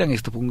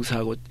 식당에서도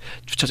봉사하고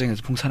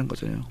주차장에서 봉사하는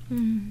거잖아요.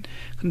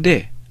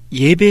 근데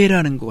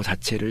예배라는 거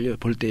자체를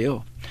볼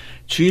때요.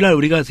 주일날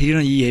우리가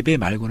드리는 이 예배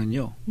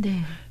말고는요.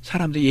 네.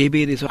 사람들이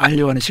예배에 대해서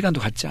알려고 하는 시간도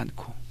갖지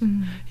않고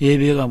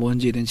예배가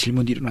뭔지에 대한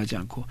질문도 일어나지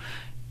않고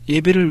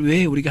예배를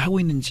왜 우리가 하고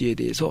있는지에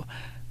대해서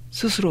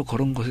스스로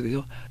그런 것에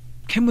대해서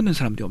캐묻는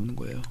사람들이 없는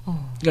거예요.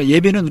 그러니까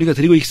예배는 우리가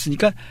드리고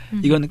있으니까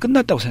이거는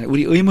끝났다고 생각해요.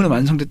 우리 의무는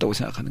완성됐다고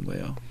생각하는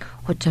거예요.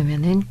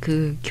 어쩌면은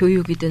그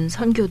교육이든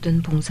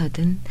선교든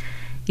봉사든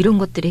이런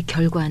것들의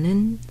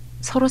결과는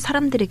서로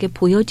사람들에게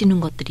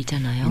보여지는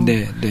것들이잖아요.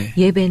 네, 네.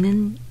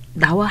 예배는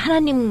나와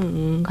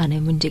하나님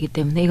간의 문제이기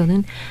때문에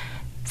이거는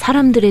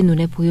사람들의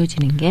눈에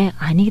보여지는 게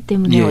아니기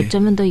때문에 예.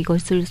 어쩌면 더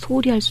이것을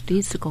소홀히 할 수도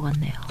있을 것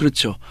같네요.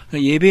 그렇죠.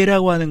 그러니까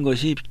예배라고 하는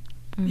것이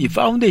이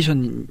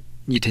파운데이션이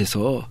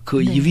돼서 그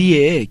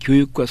위에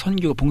교육과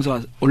선교가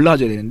봉사가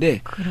올라와줘야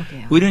되는데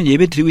그러게요. 우리는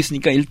예배 드리고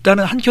있으니까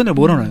일단은 한켠에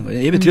몰아넣는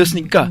거예요. 예배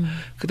드렸으니까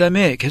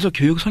그다음에 계속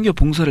교육, 선교,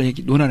 봉사를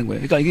논하는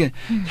거예요. 그러니까 이게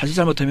자칫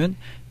잘못하면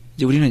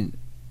이제 우리는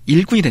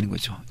일꾼이 되는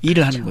거죠.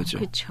 일을 하는 거죠.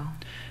 그렇죠.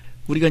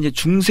 우리가 이제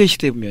중세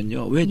시대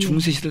보면요. 왜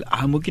중세 시대를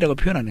암흑이라고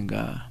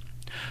표현하는가.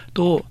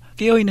 또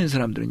깨어있는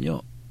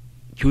사람들은요.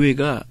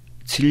 교회가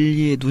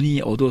진리의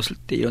눈이 어두웠을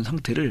때 이런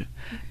상태를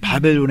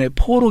바벨론의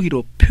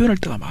포로기로 표현할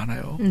때가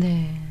많아요.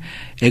 네.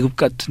 애굽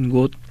같은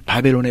곳,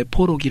 바벨론의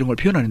포로기 이런 걸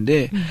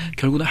표현하는데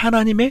결국은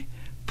하나님의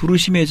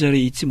부르심의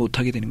자리에 있지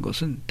못하게 되는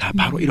것은 다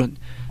바로 이런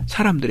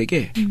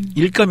사람들에게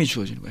일감이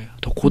주어지는 거예요.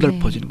 더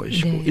고달퍼지는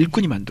것이고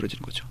일꾼이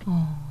만들어지는 거죠.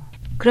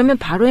 그러면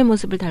바로의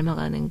모습을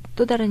닮아가는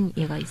또 다른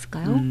예가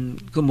있을까요?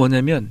 그건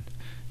뭐냐면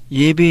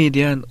예배에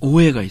대한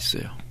오해가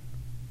있어요.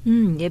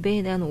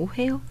 예배에 대한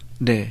오해요?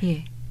 네.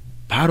 예.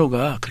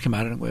 바로가 그렇게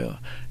말하는 거예요.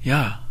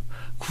 야,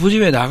 굳이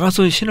왜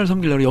나가서 신을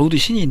섬기려고 여기도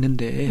신이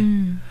있는데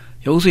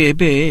여기서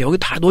예배해. 여기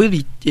다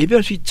너희들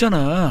예배할 수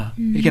있잖아.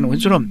 이렇게 하는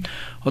것처럼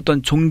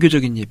어떤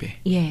종교적인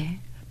예배. 예.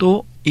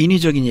 또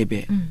인위적인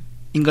예배.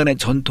 인간의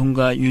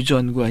전통과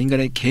유전과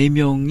인간의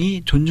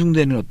계명이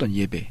존중되는 어떤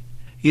예배.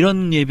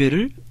 이런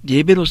예배를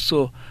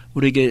예배로서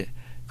우리에게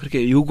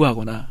그렇게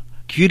요구하거나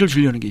기회를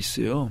주려는 게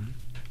있어요.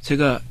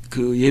 제가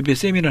그 예배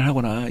세미나를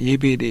하거나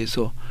예배에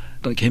대해서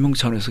어떤 계명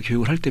차원에서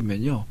교육을 할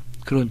때면요.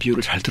 그런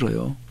비유를 잘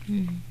들어요.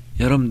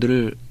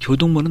 여러분들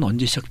교동문은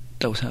언제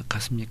시작됐다고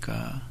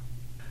생각하십니까?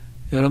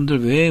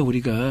 여러분들 왜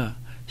우리가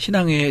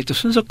신앙의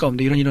순서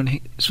가운데 이런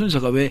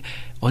순서가 왜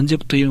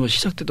언제부터 이런 것이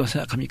시작됐다고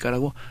생각합니까?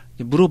 라고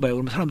물어봐요.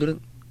 그러면 사람들은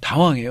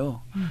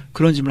당황해요.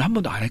 그런 질문을 한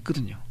번도 안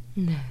했거든요.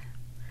 네.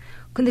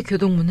 근데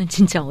교동문은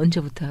진짜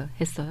언제부터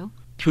했어요?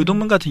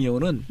 교동문 같은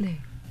경우는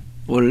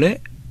원래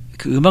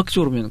그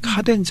음악적으로 보면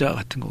카덴자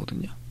같은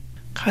거거든요.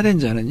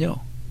 카덴자는요.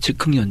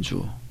 즉흥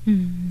연주.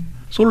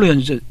 솔로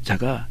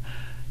연주자가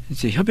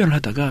이제 협연을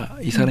하다가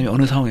이 사람이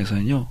어느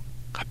상황에서는요.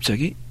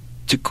 갑자기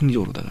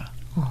즉흥적으로다가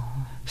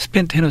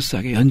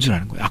스펜테너스하게 연주를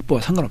하는 거예요.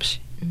 악보와 상관없이.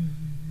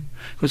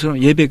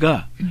 그것처럼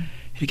예배가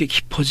이렇게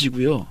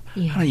깊어지고요.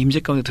 하나님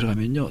임재 가운데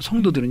들어가면요.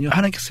 성도들은요.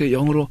 하나님께서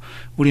영으로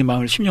우리의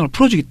마음을 심령을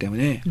풀어주기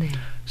때문에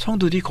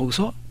성도들이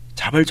거기서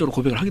자발적으로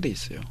고백을 하게 돼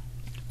있어요.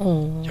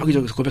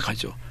 여기저기서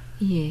고백하죠.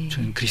 예.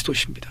 저는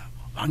그리스도십니다.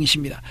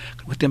 왕이십니다.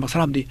 그때 막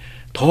사람들이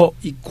더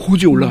이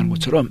고지에 올라가는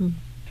것처럼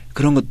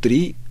그런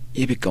것들이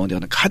예배 가운데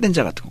어떤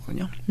카덴자 같은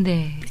거거든요.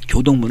 네.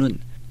 교동문은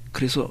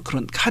그래서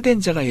그런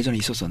카덴자가 예전에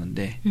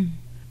있었었는데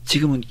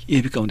지금은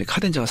예배 가운데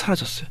카덴자가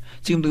사라졌어요.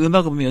 지금도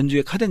음악을 보면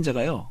연주에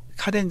카덴자가요.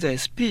 카덴자의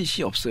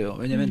스피릿이 없어요.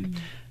 왜냐하면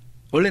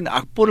원래는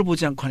악보를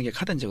보지 않고 하는 게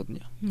카덴자거든요.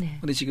 네.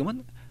 근데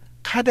지금은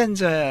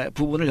카덴자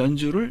부분을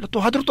연주를 또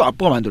하도록 또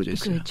악보가 만들어져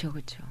있어요. 그렇죠.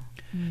 그렇죠.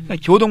 그러니까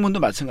교동문도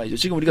마찬가지죠.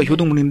 지금 우리가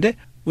교동문인데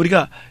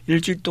우리가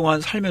일주일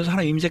동안 살면서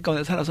하나님 임재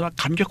가운데 살아서 막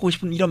감격하고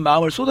싶은 이런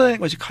마음을 쏟아내는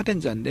것이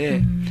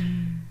카덴자인데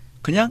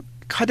그냥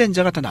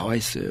카덴자가 다 나와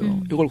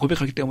있어요. 이걸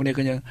고백하기 때문에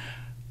그냥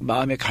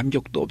마음의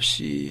감격도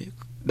없이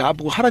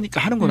나보고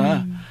하라니까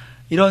하는구나.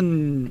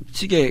 이런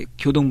식의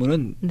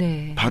교동문은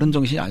바른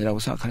정신이 아니라고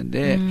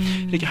생각하는데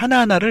이렇게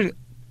하나하나를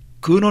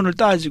근원을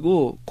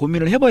따지고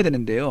고민을 해봐야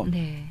되는데요.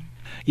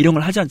 이런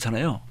걸 하지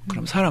않잖아요.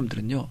 그럼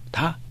사람들은요.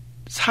 다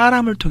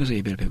사람을 통해서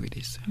예배를 배우게 돼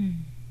있어요.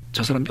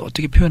 저 사람이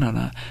어떻게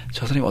표현하나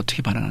저 사람이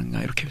어떻게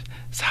반응하는가 이렇게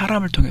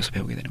사람을 통해서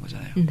배우게 되는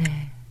거잖아요.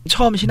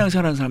 처음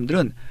신앙생활하는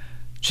사람들은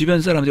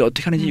주변 사람들이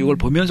어떻게 하는지 이걸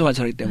보면서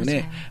관찰하기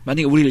때문에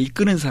만약에 우리를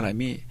이끄는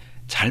사람이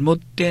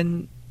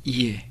잘못된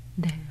이해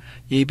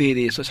예배에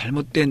대해서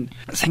잘못된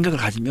생각을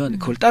가지면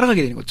그걸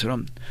따라가게 되는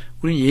것처럼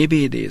우리는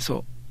예배에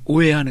대해서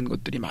오해하는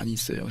것들이 많이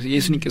있어요. 그래서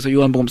예수님께서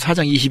요한복음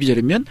 4장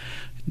 22절이면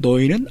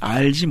너희는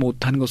알지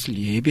못하는 것을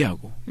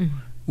예배하고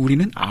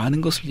우리는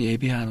아는 것을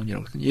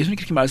예배하느니라고 했거든요. 예수님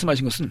그렇게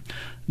말씀하신 것은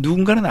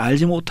누군가는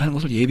알지 못하는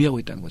것을 예배하고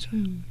있다는 거죠.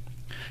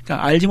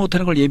 그러니까 알지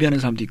못하는 걸 예배하는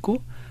사람도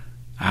있고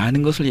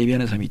아는 것을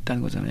예배하는 사람이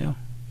있다는 거잖아요.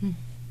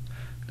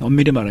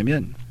 엄밀히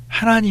말하면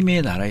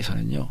하나님의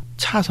나라에서는요.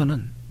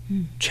 차선은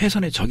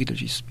최선의 적이 될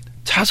수 있습니다.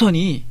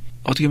 차선이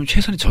어떻게 보면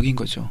최선의 적인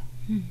거죠.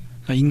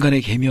 그러니까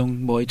인간의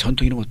계명, 뭐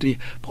전통 이런 것들이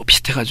뭐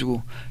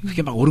비슷해가지고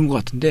그게 막 옳은 것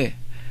같은데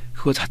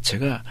그거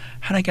자체가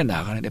하나님께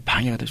나아가는데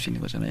방해가 될 수 있는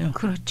거잖아요.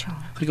 그렇죠.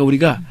 그러니까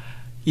우리가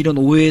이런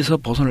오해에서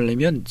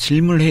벗어나려면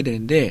질문을 해야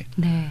되는데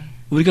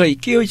우리가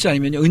깨어있지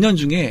않으면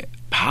은연중에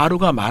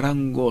바로가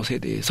말한 것에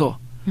대해서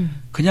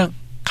그냥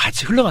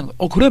같이 흘러가는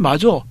거예요. 그래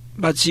맞아.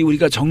 마치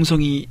우리가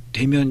정성이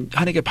되면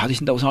하나님께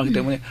받으신다고 생각하기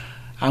때문에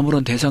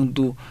아무런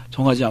대상도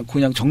정하지 않고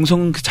그냥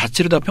정성 그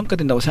자체로 다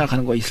평가된다고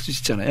생각하는 거 있을 수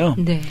있잖아요.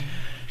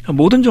 그러니까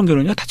모든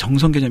종교는요 다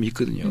정성 개념이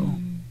있거든요.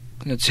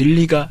 그러니까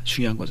진리가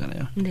중요한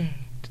거잖아요.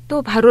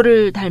 또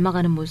바로를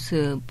닮아가는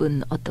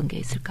모습은 어떤 게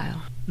있을까요?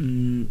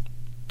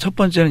 첫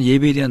번째는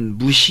예배에 대한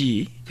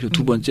무시, 그리고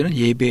두 번째는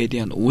예배에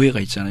대한 오해가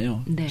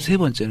있잖아요. 세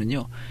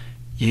번째는요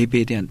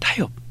예배에 대한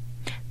타협.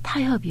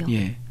 타협이요?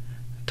 예.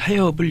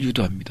 타협을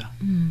유도합니다.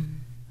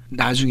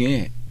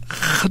 나중에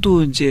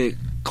하도 이제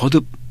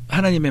거듭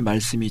하나님의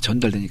말씀이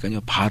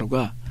전달되니까요.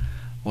 바로가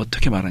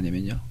어떻게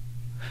말하냐면요.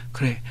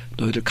 그래,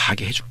 너희들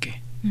가게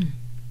해줄게.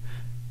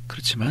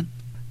 그렇지만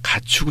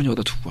가축은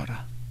여기다 두고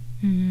가라.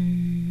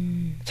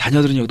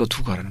 자녀들은 여기다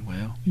두고 가라는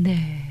거예요.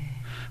 네.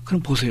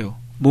 그럼 보세요.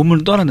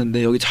 몸을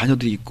떠났는데 여기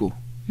자녀들이 있고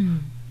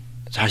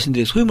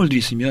자신들의 소유물들이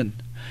있으면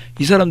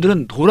이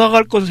사람들은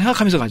돌아갈 것을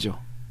생각하면서 가죠.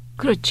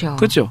 그렇죠.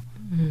 그렇죠.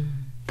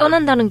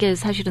 떠난다는 게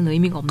사실은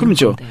의미가 없는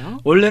그렇죠. 건데요.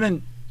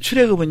 원래는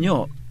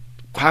출애굽은요.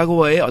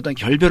 과거와의 어떤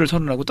결별을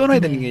선언하고 떠나야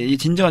되는 게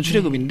진정한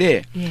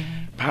출애굽인데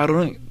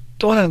바로는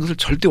떠나는 것을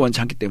절대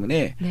원치 않기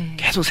때문에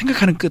계속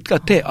생각하는 끝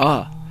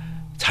같아.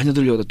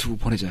 자녀들 여기다 두고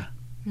보내자.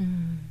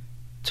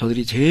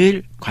 저들이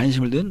제일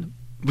관심을 든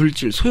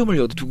물질, 소유물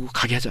여기다 두고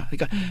가게 하자.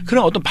 그러니까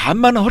그런 어떤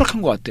반만은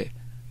허락한 것 같아.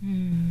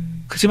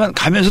 그렇지만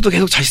가면서도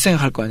계속 자식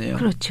생각할 거 아니에요.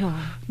 그렇죠.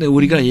 근데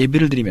우리가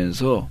예배를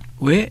드리면서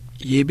왜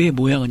예배의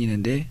모양은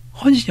있는데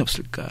헌신이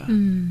없을까?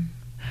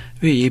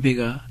 왜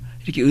예배가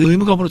이렇게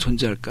의무감으로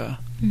존재할까?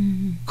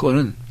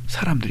 그거는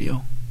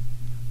사람들이요.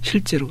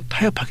 실제로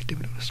타협하기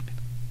때문에 그렇습니다.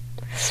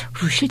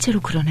 그리고 실제로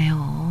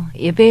그러네요.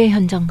 예배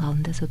현장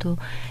가운데서도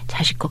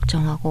자식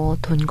걱정하고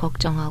돈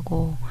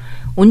걱정하고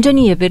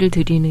온전히 예배를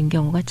드리는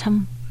경우가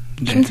참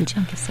힘들지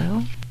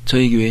않겠어요?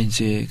 저희 교회에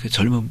이제 그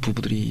젊은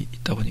부부들이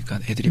있다 보니까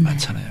애들이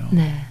많잖아요.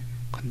 네.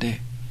 근데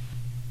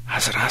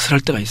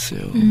아슬아슬할 때가 있어요.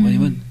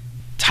 왜냐면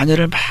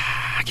자녀를 막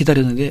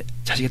기다렸는데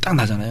자식이 딱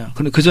나잖아요.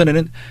 근데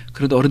그전에는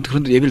그래도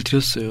어른들 예배를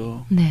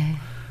드렸어요. 네.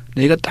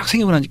 애가 딱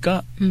생기고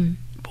나니까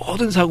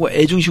모든 사고가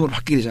애 중심으로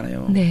바뀌게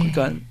되잖아요. 네.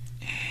 그러니까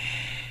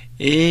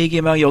애에게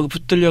막 여기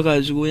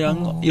붙들려가지고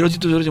그냥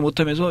이러지도 저러지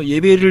못하면서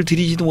예배를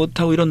드리지도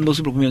못하고 이런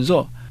모습을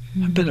보면서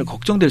한편으로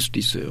걱정될 수도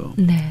있어요.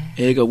 네.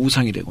 애가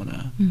우상이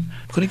되거나.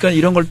 그러니까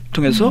이런 걸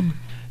통해서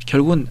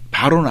결국은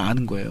바로는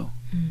아는 거예요.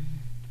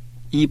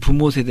 이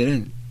부모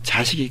세대는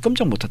자식이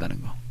깜짝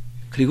못하다는 거.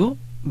 그리고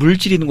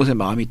물질이 있는 곳에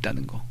마음이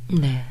있다는 거.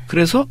 네.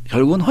 그래서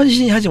결국은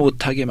헌신이 하지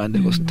못하게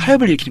만든 것은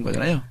타협을 일으키는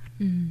거잖아요.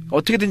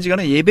 어떻게든지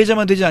간에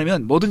예배자만 되지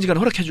않으면 뭐든지 간에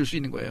허락해 줄 수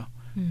있는 거예요.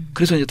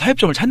 그래서 이제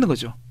타협점을 찾는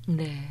거죠.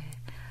 네.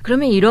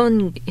 그러면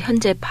이런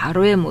현재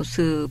바로의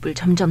모습을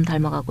점점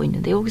닮아가고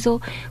있는데 여기서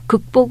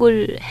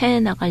극복을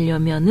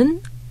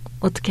해나가려면은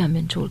어떻게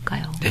하면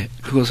좋을까요? 네.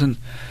 그것은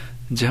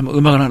이제 한번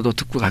음악을 하나 더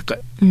듣고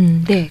갈까요?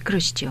 네.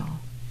 그러시죠.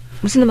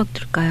 무슨 음악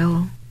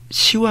들을까요?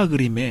 시와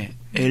그림의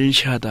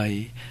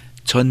엘샤다이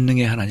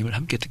전능의 하나님을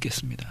함께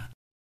듣겠습니다.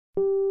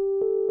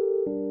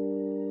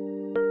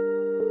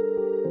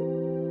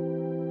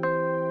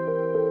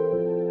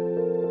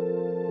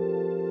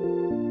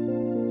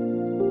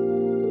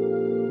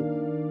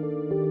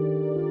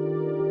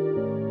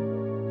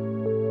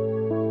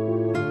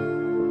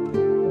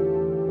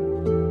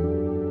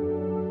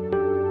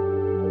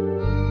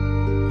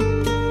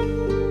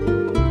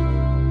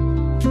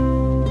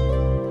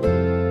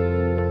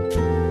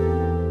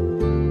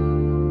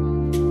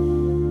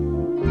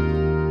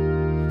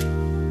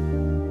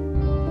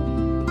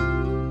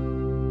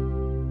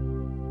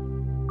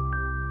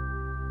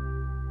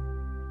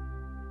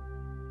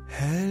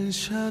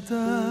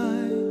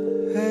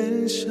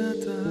 El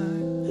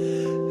Shaddai,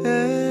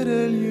 El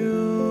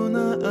Elyon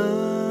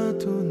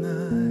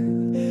Adonai,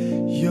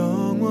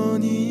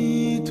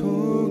 영원히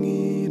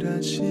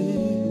동일하신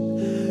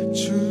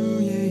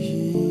주의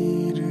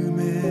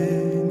이름의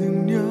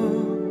능력.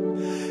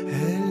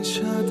 El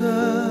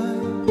Shaddai,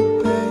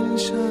 El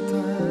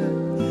Shaddai,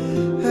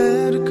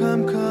 El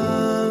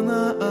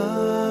Kamkana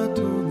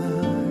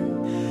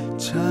Adonai,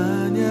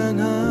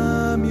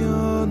 찬양하며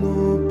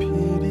높이리.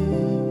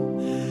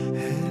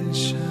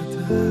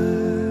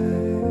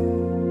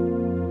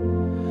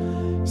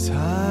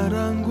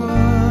 사랑과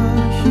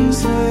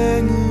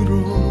희생으로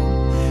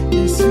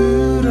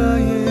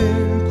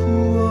이스라엘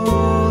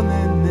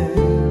구원했네.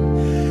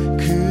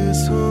 그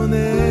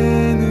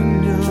손의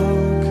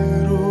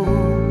능력으로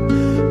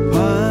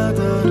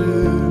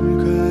바다를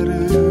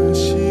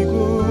가르시고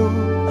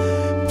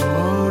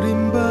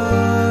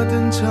버림받은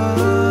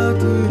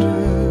자들을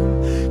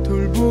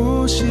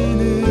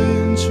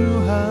돌보시는 주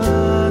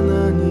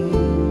하나님.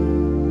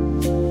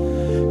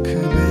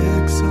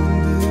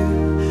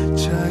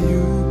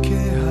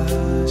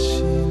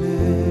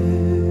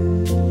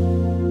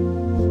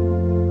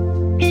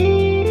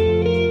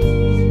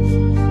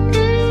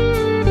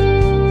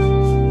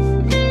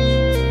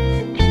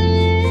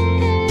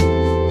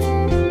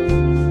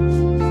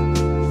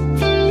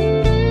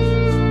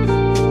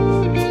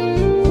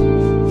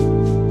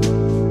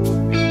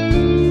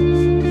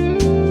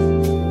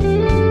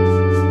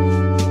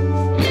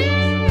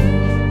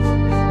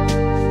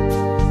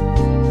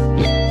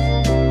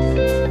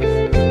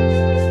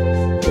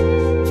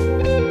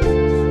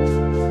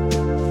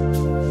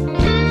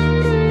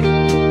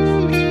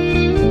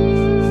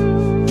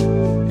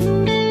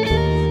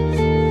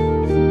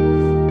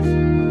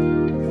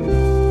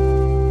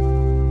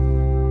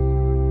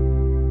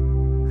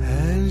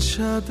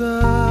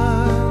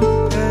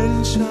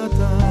 El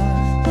Shaddai,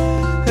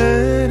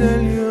 El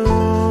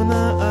Elyon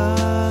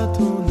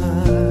Adonai,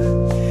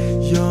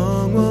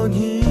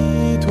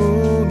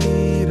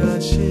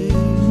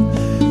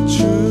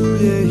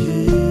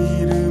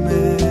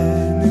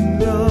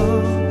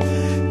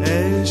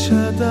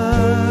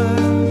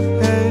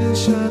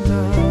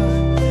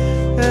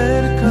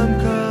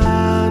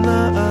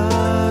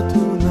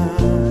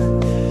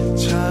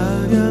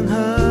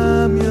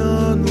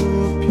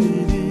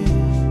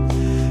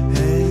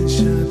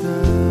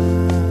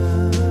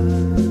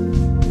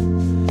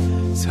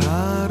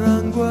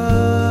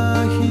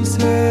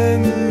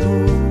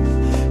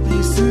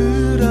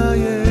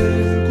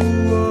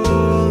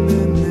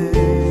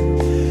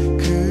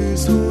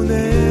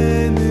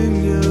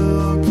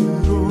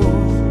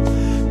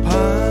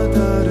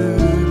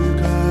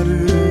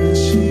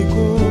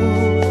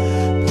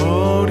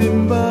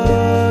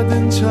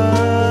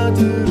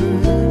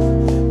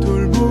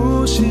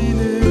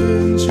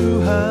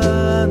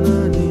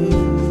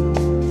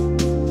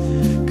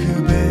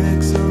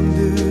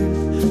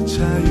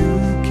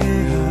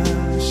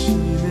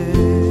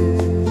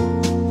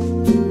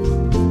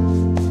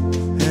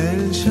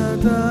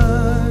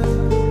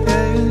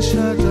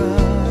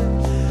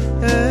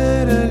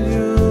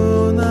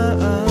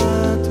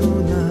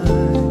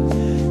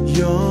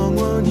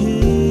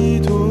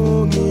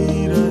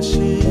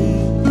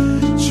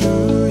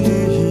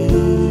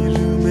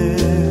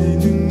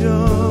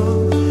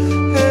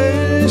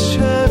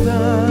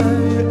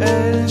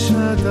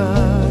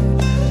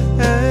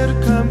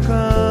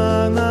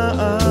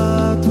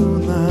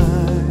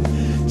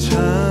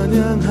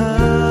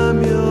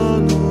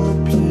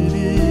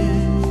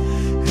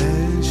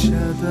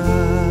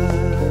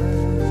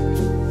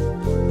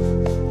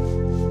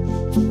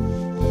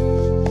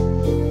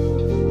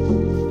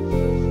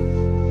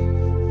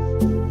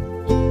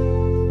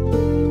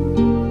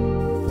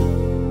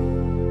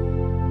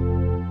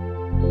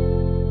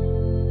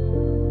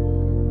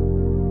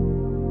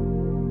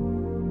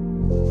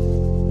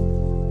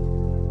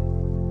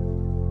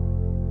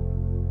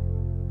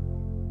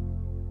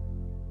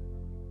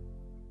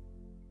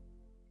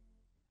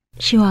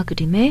 시와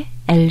그림의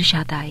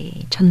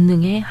엘샤다이,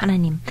 전능의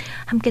하나님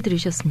함께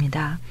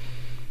들으셨습니다.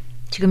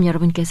 지금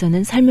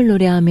여러분께서는 삶을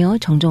노래하며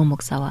정정원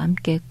목사와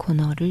함께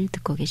코너를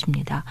듣고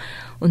계십니다.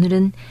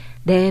 오늘은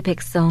내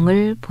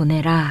백성을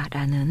보내라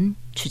라는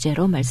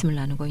주제로 말씀을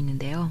나누고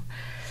있는데요.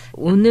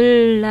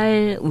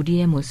 오늘날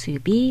우리의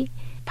모습이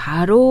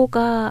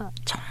바로가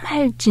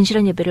정말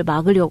진실한 예배를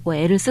막으려고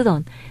애를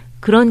쓰던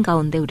그런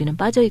가운데 우리는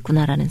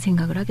빠져있구나라는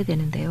생각을 하게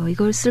되는데요.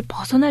 이것을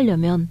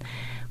벗어나려면,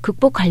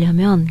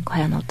 극복하려면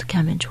과연 어떻게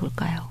하면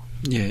좋을까요?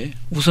 예,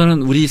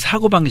 우선은 우리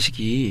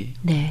사고방식이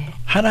네.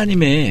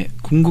 하나님의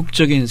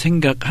궁극적인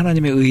생각,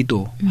 하나님의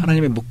의도,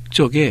 하나님의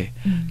목적에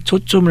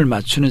초점을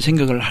맞추는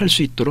생각을 할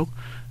수 있도록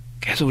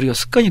계속 우리가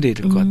습관이 돼야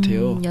될 것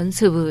같아요.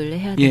 연습을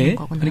해야 되는 예,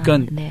 거구나.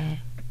 그러니까 네.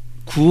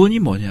 구원이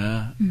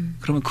뭐냐,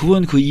 그러면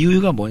구원 그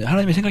이유가 뭐냐,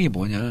 하나님의 생각이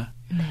뭐냐.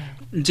 네.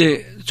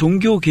 이제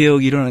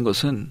종교개혁이 일어나는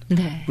것은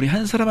네. 우리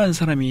한 사람 한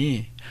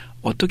사람이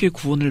어떻게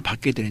구원을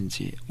받게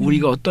되는지,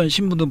 우리가 어떤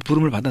신분도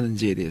부름을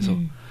받았는지에 대해서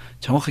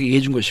정확하게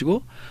얘기해 준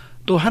것이고,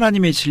 또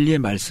하나님의 진리의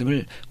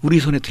말씀을 우리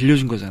손에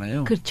들려준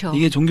거잖아요. 그렇죠.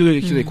 이게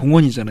종교개혁 시대의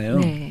공헌이잖아요.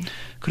 네.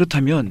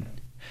 그렇다면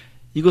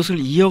이것을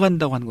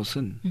이어간다고 하는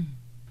것은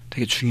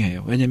되게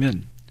중요해요.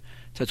 왜냐하면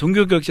자,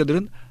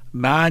 종교개혁자들은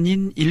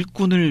만인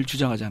일꾼을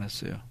주장하지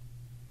않았어요.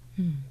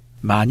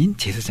 만인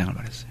제사장을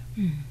말했어요.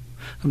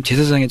 그럼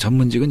제사장의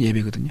전문직은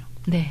예배거든요.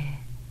 네.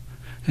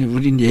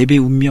 우리는 예배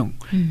운명,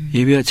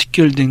 예배와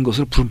직결된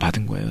것으로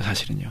부름받은 거예요.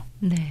 사실은요.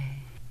 네.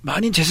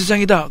 만인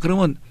제사장이다.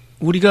 그러면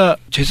우리가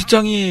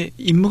제사장의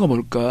임무가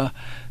뭘까?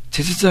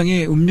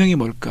 제사장의 운명이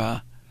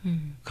뭘까?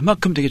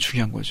 그만큼 되게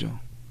중요한 거죠.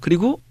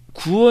 그리고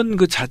구원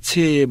그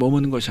자체에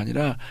머무는 것이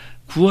아니라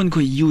구원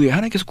그 이후에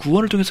하나님께서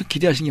구원을 통해서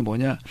기대하신 게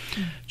뭐냐?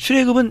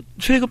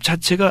 출애굽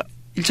자체가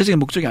 1차적인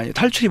목적이 아니에요.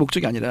 탈출이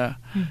목적이 아니라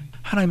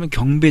하나님은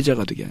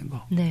경배자가 되게 하는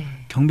거. 네.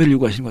 경배를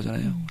요구하시는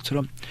거잖아요.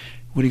 그처럼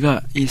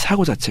우리가 이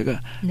사고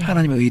자체가 네.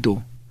 하나님의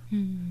의도,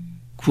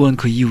 구원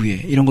그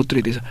이후에 이런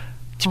것들에 대해서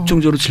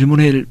집중적으로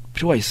질문할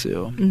필요가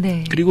있어요.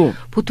 네. 그리고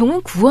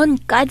보통은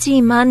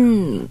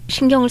구원까지만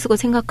신경을 쓰고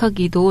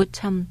생각하기도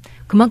참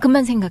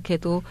그만큼만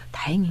생각해도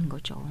다행인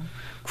거죠.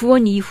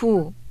 구원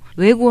이후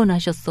왜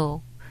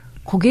구원하셨어?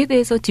 거기에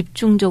대해서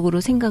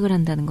집중적으로 생각을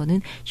한다는 거는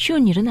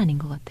쉬운 일은 아닌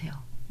것 같아요.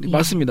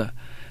 맞습니다.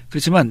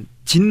 그렇지만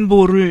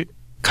진보를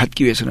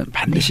갖기 위해서는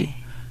반드시 네.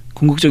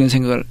 궁극적인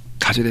생각을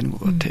가져야 되는 것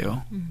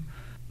같아요.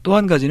 또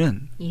한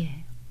가지는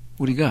예.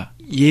 우리가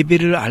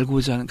예배를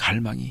알고자 하는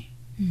갈망이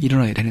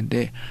일어나야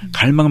되는데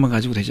갈망만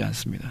가지고 되지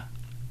않습니다.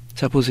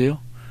 자, 보세요.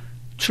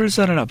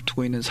 출산을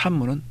앞두고 있는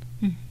산모는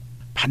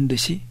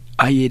반드시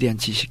아이에 대한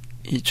지식,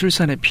 이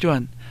출산에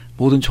필요한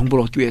모든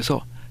정보를 얻기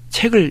위해서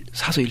책을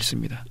사서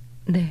읽습니다.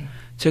 네.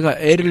 제가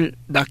애를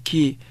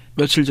낳기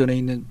며칠 전에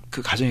있는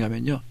그 가정에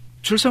가면요.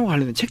 출산과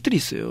관련된 책들이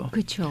있어요.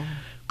 그렇죠.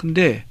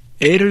 근데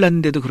애를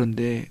낳는데도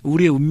그런데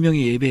우리의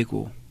운명이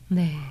예배고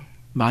네.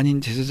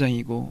 만인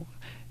제사장이고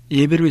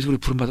예배를 위해서 우리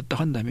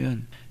부름받았다고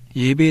한다면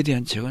예배에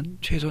대한 책은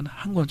최소한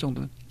한 권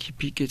정도는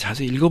깊이 있게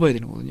자세히 읽어봐야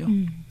되는 거거든요.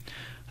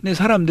 근데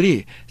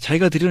사람들이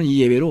자기가 드리는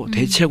이 예배로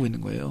대체하고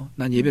있는 거예요.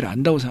 난 예배를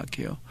안다고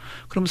생각해요.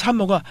 그럼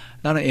산모가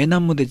나는 애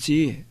낳으면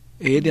됐지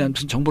애에 대한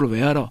무슨 정보를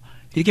왜 알아?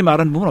 이렇게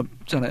말하는 부분은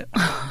없잖아요.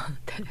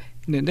 네.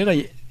 근데 내가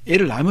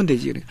애를 낳으면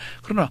되지.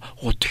 그러나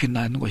어떻게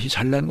낳는 것이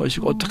잘 낳는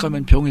것이고 어떻게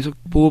하면 병에서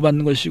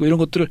보호받는 것이고 이런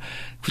것들을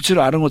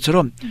구체로 아는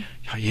것처럼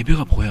야,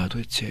 예배가 뭐야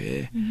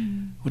도대체.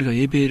 우리가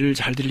예배를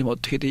잘 드리려면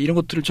어떻게 돼. 이런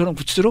것들처럼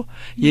구체적으로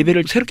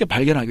예배를 새롭게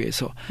발견하기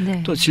위해서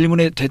네. 또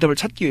질문의 대답을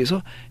찾기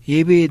위해서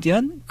예배에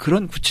대한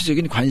그런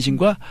구체적인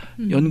관심과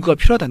연구가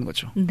필요하다는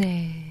거죠.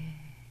 네.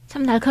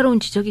 참 날카로운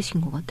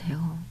지적이신 것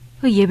같아요.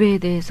 그 예배에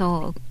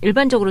대해서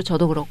일반적으로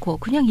저도 그렇고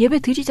그냥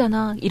예배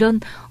드리잖아. 이런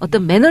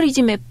어떤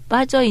매너리즘에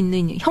빠져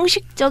있는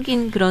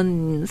형식적인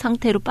그런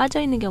상태로 빠져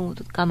있는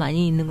경우가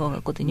많이 있는 것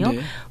같거든요. 네.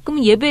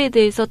 그럼 예배에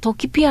대해서 더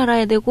깊이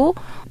알아야 되고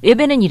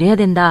예배는 이래야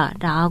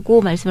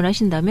된다라고 말씀을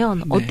하신다면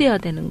네. 어때야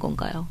되는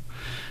건가요?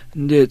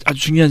 근데 아주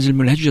중요한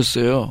질문을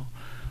해주셨어요.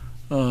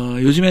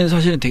 요즘에는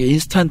사실은 되게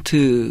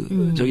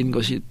인스턴트적인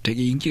것이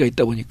되게 인기가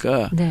있다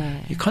보니까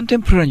네. 이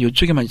컨템포러리한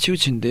이쪽에 많이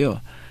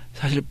치우치는데요.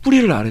 사실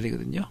뿌리를 알아야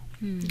되거든요.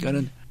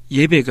 그러니까는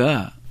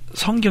예배가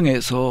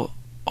성경에서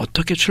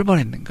어떻게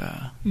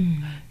출발했는가,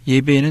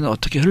 예배는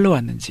어떻게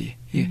흘러왔는지,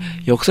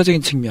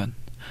 역사적인 측면,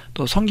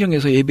 또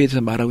성경에서 예배에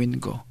대해서 말하고 있는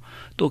거,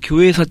 또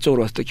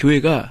교회사적으로 왔을 때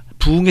교회가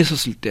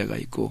부흥했었을 때가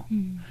있고,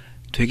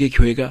 되게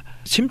교회가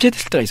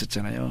침체됐을 때가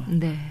있었잖아요.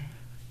 네.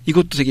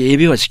 이것도 되게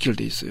예배와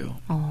직결돼 있어요.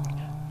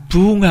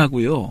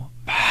 부흥하고요,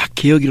 막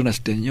개혁이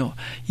일어났을 때는요,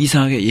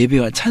 이상하게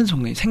예배와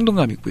찬송이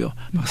생동감이 있고요,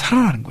 막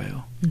살아나는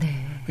거예요.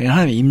 네. 왜냐하면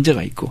하나님의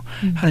임재가 있고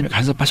하나님이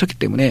간섭하셨기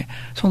때문에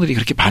성도들이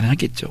그렇게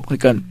반응하겠죠.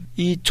 그러니까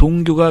이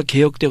종교가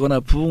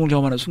개혁되거나 부흥을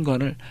경험하는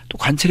순간을 또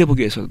관찰해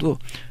보기 위해서도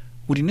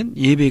우리는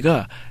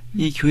예배가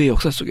이 교회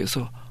역사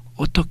속에서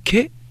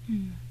어떻게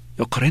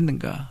역할을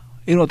했는가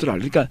이런 것들을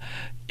알고, 그러니까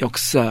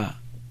역사,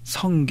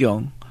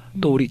 성경,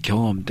 또 우리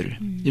경험들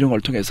이런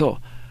걸 통해서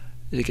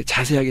이렇게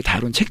자세하게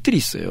다룬 책들이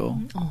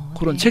있어요.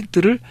 그런 네.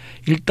 책들을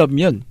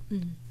읽다면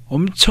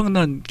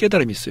엄청난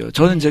깨달음이 있어요.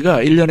 저는 제가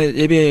 1년에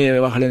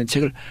예배와 관련된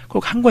책을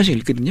꼭 한 권씩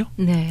읽거든요.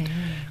 네.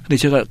 근데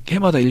제가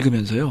해마다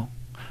읽으면서요.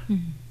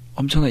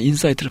 엄청난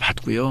인사이트를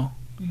받고요.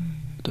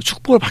 또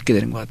축복을 받게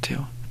되는 것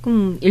같아요.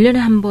 그럼 1년에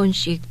한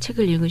번씩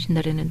책을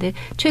읽으신다 그랬는데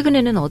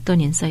최근에는 어떤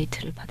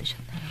인사이트를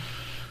받으셨나요?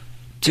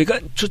 제가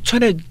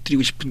추천해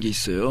드리고 싶은 게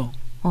있어요.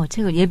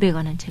 책을 예배에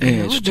관한 책이요?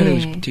 네, 추천해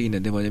드리고 싶은 책이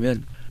있는데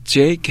뭐냐면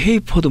J.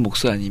 헤이포드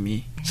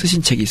목사님이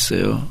쓰신 책이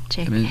있어요.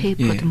 J.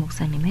 헤이포드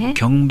목사님의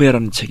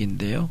경배라는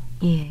책인데요.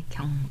 예,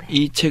 경배.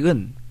 이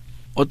책은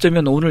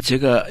어쩌면 오늘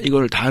제가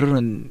이걸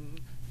다루는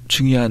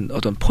중요한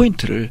어떤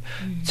포인트를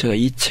제가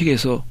이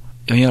책에서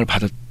영향을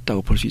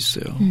받았다고 볼 수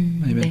있어요.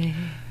 왜냐면 네.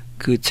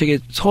 그 책의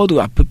서두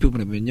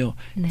앞부분에 보면요.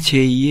 네.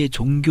 제2의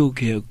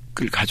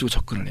종교개혁을 가지고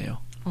접근을 해요.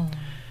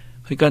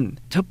 그러니까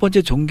첫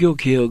번째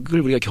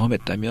종교개혁을 우리가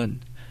경험했다면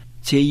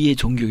제2의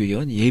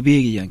종교개혁은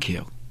예배에 대한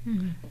개혁.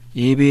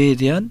 예배에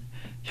대한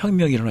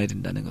혁명이 일어나야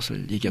된다는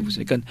것을 얘기하고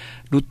있어요. 그러니까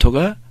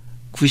루터가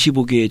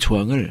 95개의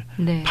조항을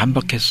네.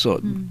 반박해서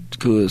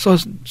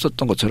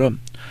썼던 것처럼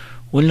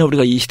오늘날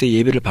우리가 이 시대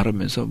예배를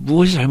바라보면서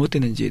무엇이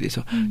잘못됐는지에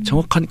대해서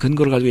정확한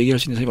근거를 가지고 얘기할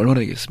수 있는 사람이 얼마나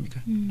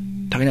되겠습니까?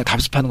 다 그냥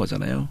답습하는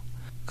거잖아요.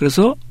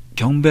 그래서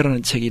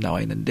경배라는 책이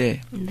나와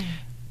있는데 네.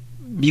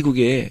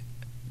 미국의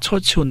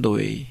처치 온 더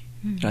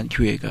웨이라는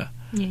교회가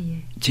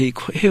제이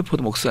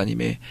헤이포드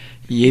목사님의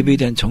이 예배에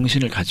대한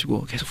정신을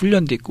가지고 계속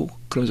훈련됐고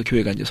그러면서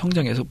교회가 이제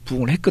성장해서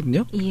부흥을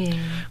했거든요. 예.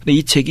 근데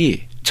이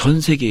책이 전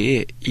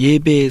세계의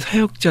예배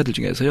사역자들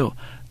중에서요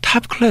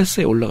탑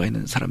클래스에 올라가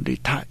있는 사람들이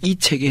다 이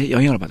책에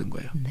영향을 받은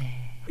거예요. 네.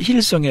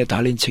 힐성의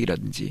달린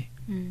책이라든지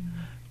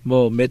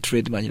뭐 매트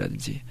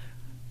레드만이라든지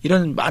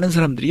이런 많은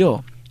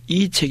사람들이요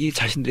이 책이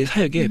자신들의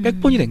사역의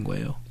백본이 된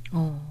거예요.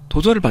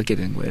 도전을 받게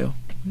된 거예요.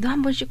 근데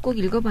한 번씩 꼭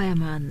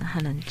읽어봐야만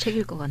하는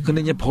책일 것 같네요.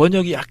 근데 이제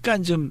번역이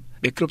약간 좀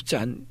매끄럽지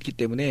않기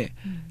때문에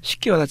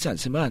쉽게 와닿지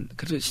않지만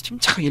그래도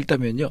침착하게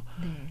읽다면요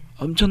네.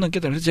 엄청난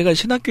깨달음. 그래서 제가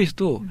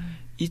신학교에서도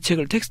이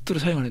책을 텍스트로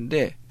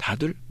사용하는데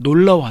다들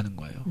놀라워하는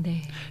거예요.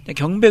 네. 그냥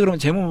경배 그러면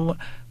제목 보면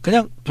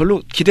그냥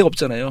별로 기대가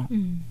없잖아요.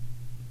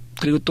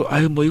 그리고 또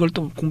뭐 이걸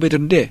또 공부해야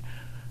되는데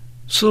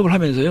수업을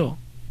하면서요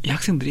이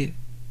학생들이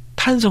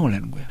탄성을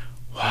내는 거예요.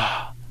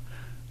 와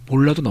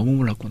몰라도 너무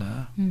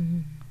몰랐구나.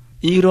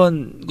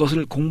 이런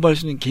것을 공부할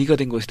수 있는 계기가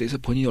된 것에 대해서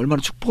본인이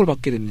얼마나 축복을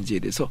받게 됐는지에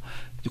대해서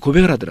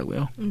고백을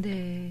하더라고요.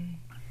 네.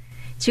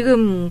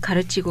 지금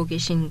가르치고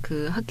계신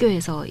그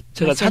학교에서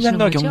제가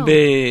찬양과 거죠?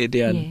 경배에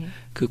대한 예.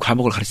 그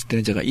과목을 가르칠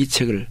때는 제가 이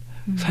책을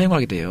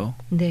사용하게 돼요.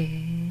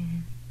 네.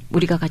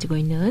 우리가 가지고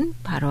있는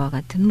바로와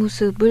같은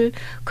모습을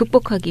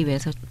극복하기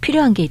위해서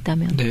필요한 게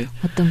있다면 네.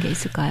 어떤 게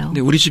있을까요? 네,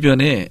 우리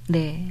주변에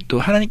네. 또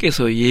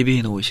하나님께서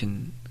예배해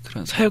놓으신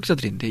그런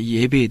사역자들인데 이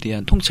예배에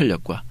대한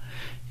통찰력과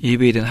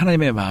예배에 대한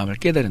하나님의 마음을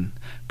깨달은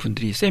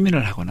분들이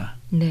세미나를 하거나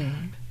네.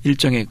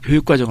 일정의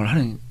교육과정을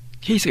하는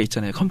케이스가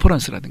있잖아요.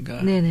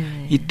 컨퍼런스라든가.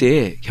 네네.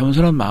 이때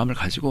겸손한 마음을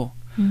가지고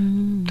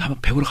한번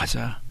배우러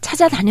가자.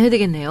 찾아다녀야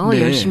되겠네요.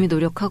 네. 열심히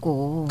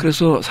노력하고.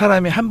 그래서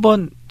사람이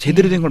한번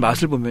제대로 된 걸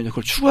맛을 보면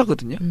그걸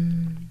추구하거든요.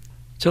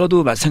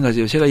 저도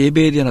마찬가지예요. 제가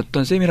예배에 대한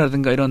어떤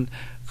세미나라든가 이런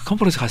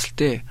컨퍼런스 갔을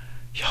때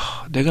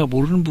야, 내가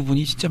모르는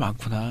부분이 진짜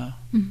많구나.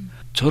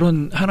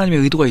 저런 하나님의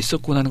의도가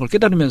있었구나 하는 걸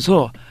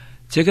깨달으면서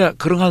제가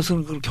그런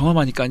것을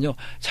경험하니까요.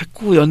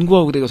 자꾸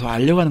연구하고 되고 더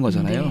알려가는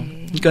거잖아요.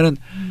 네. 그러니까는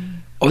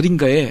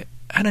어딘가에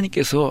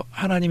하나님께서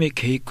하나님의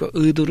계획과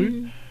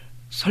의도를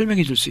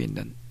설명해 줄 수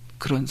있는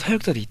그런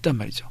사역자들이 있단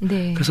말이죠.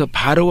 네. 그래서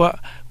바로와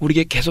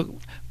우리에게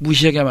계속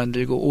무시하게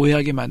만들고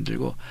오해하게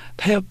만들고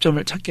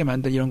타협점을 찾게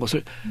만든 이런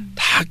것을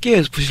다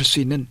깨부실 수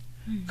있는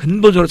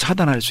근본적으로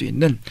차단할 수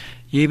있는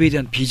예배에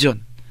대한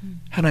비전,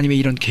 하나님의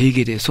이런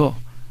계획에 대해서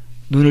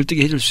눈을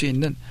뜨게 해줄 수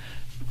있는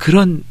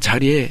그런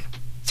자리에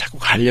자꾸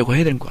가려고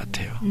해야 되는 것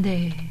같아요.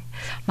 네.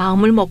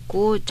 마음을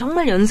먹고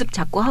정말 연습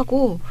자꾸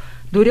하고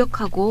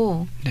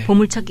노력하고 네.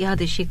 보물찾기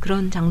하듯이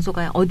그런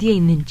장소가 어디에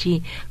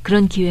있는지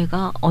그런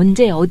기회가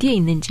언제 어디에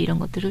있는지 이런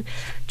것들을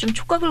좀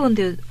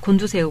촉각을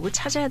곤두세우고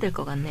찾아야 될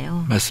것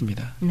같네요.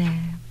 맞습니다. 네.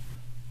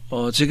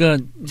 제가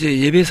이제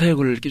예배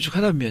사역을 이렇게 쭉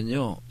하다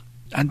보면요.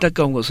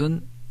 안타까운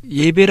것은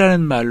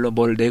예배라는 말로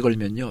뭘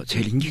내걸면요.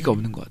 제일 인기가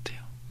없는 것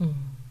같아요.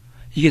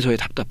 이게 저의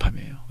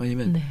답답함이에요.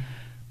 왜냐면 네.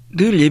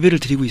 늘 예배를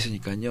드리고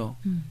있으니까요.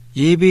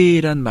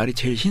 예배란 말이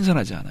제일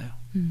신선하지 않아요.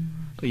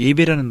 또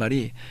예배라는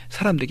말이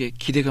사람들에게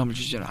기대감을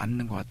주지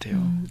않는 것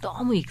같아요.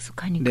 너무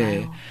익숙하니까요.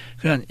 네.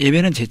 그냥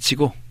예배는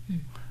제치고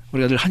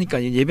우리가 늘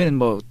하니까 예배는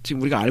뭐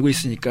지금 우리가 알고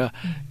있으니까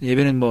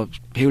예배는 뭐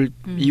배울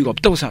이유가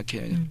없다고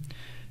생각해요.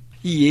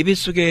 이 예배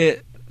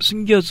속에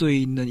숨겨져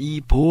있는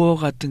이 보호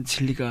같은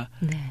진리가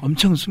네.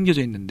 엄청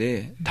숨겨져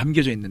있는데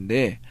담겨져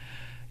있는데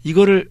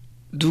이거를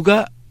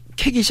누가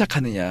캐기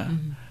시작하느냐.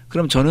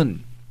 그럼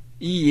저는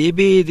이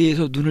예배에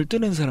대해서 눈을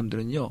뜨는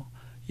사람들은요.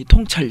 이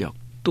통찰력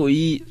또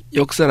이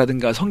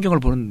역사라든가 성경을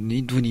보는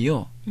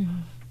눈이요.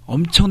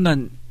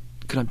 엄청난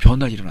그런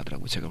변화가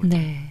일어나더라고요. 제가 볼 때.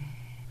 네.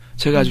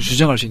 제가 아주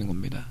주장할 수 있는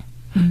겁니다.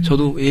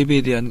 저도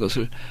예배에 대한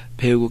것을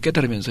배우고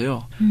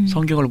깨달으면서요.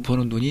 성경을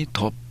보는 눈이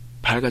더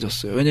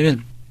밝아졌어요.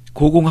 왜냐하면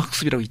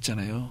고공학습이라고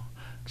있잖아요.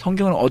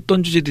 성경은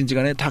어떤 주제든지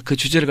간에 다 그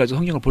주제를 가지고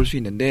성경을 볼 수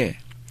있는데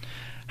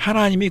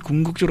하나님이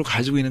궁극적으로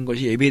가지고 있는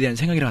것이 예배에 대한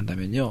생각이라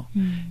한다면요.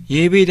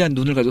 예배에 대한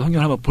눈을 가지고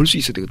성경을 한번 볼 수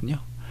있어야 되거든요.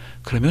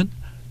 그러면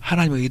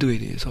하나님의 의도에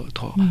대해서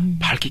더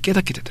밝게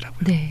깨닫게 되더라고요.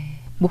 네.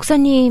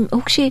 목사님,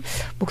 혹시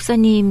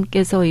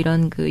목사님께서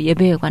이런 그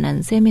예배에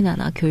관한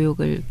세미나나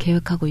교육을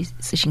계획하고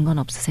있으신 건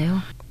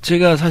없으세요?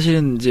 제가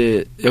사실은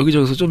이제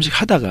여기저기서 좀씩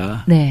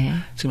하다가 네.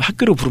 지금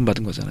학교로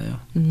부름받은 거잖아요.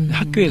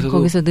 학교에서도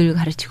거기서 늘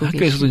가르치고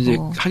학교에서도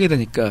계시고. 이제 하게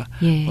되니까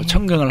예. 뭐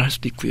청강을 할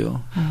수도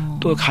있고요.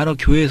 또 간혹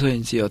교회에서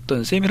이제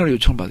어떤 세미나를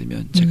요청을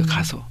받으면 제가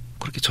가서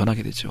그렇게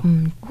전하게 되죠.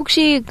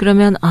 혹시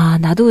그러면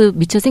나도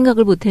미처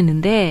생각을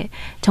못했는데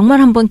정말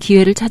한번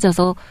기회를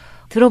찾아서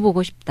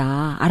들어보고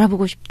싶다,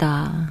 알아보고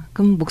싶다.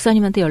 그럼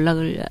목사님한테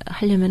연락을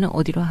하려면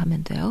어디로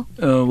하면 돼요?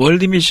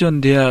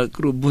 월드미션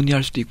대학으로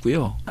문의할 수도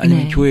있고요.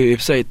 아니면 네. 교회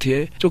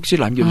웹사이트에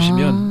쪽지를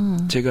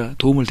남겨주시면 제가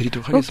도움을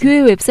드리도록 하겠습니다. 교회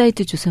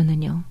웹사이트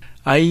주소는요?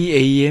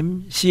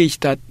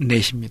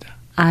 iamch.net입니다.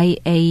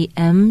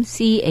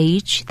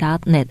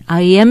 iamch.net.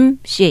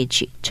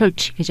 iamch,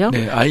 church, 그죠?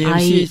 네,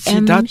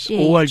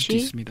 iamch.org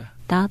있습니다.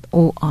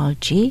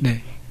 .org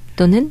네.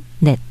 또는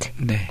net.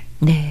 네.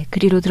 네,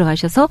 그리로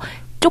들어가셔서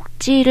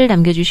쪽지를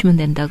남겨주시면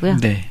된다고요?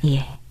 네.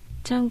 예.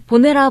 참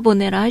보내라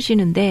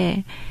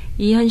하시는데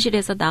이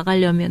현실에서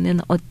나가려면은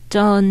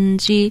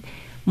어쩐지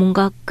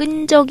뭔가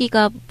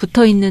끈적이가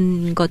붙어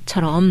있는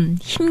것처럼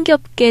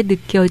힘겹게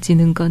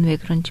느껴지는 건 왜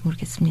그런지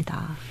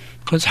모르겠습니다.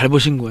 그건 잘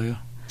보신 거예요.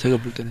 제가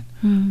볼 때는.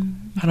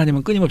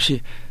 하나님은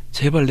끊임없이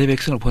제발 내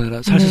백성을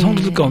보내라. 사실 네.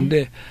 성도들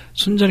가운데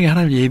순전하게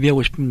하나님을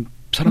예비하고 싶은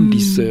사람도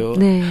있어요.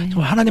 네.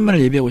 정말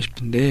하나님만을 예비하고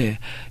싶은데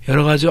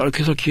여러 가지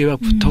얽혀서 기회가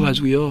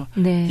붙어가지고요.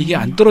 네. 이게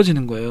안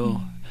떨어지는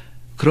거예요.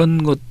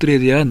 그런 것들에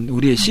대한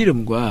우리의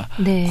씨름과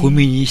네.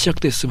 고민이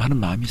시작됐으면 하는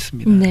마음이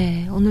있습니다.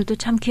 네, 오늘도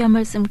참 귀한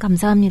말씀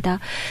감사합니다.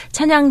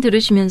 찬양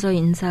들으시면서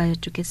인사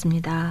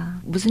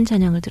여쭙겠습니다. 무슨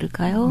찬양을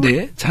들을까요?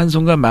 네,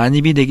 찬송가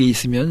만입이 내게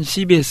있으면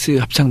CBS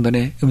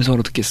합창단의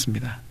음성으로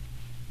듣겠습니다.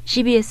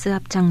 CBS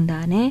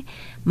합창단의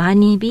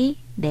만입이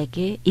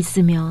내게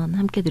있으면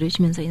함께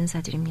들으시면서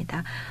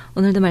인사드립니다.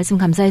 오늘도 말씀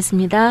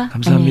감사했습니다.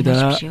 감사합니다.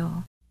 안녕히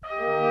가십시오.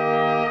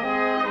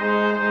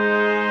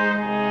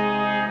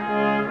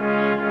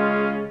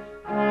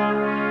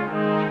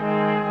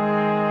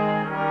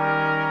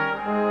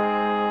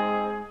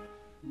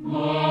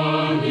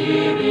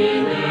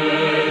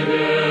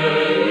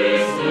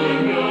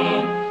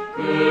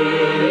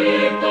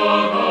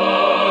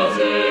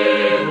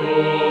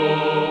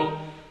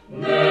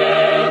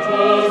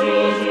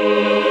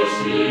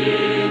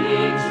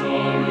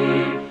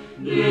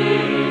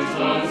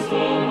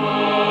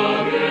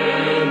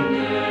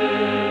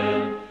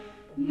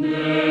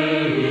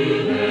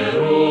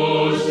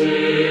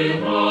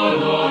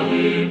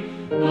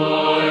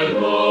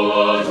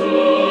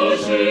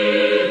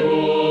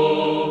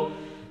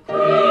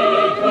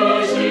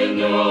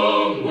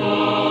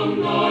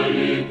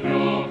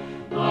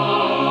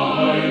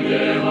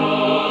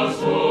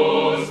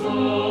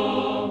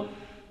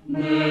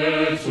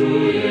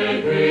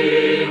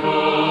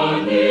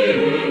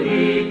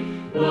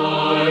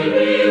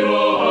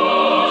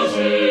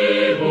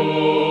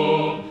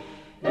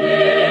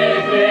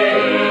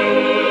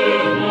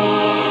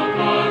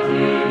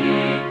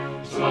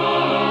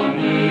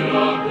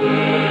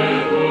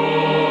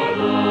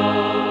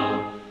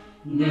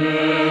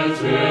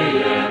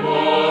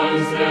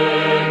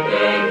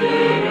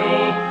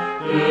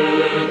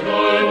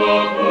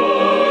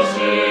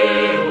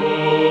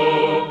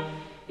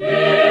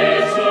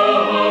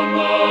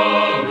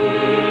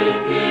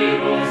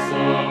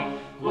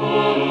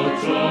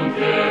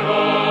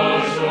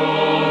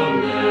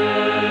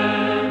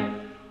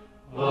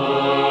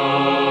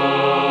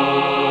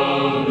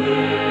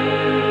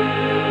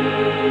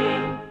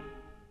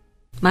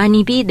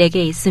 만입이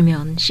내게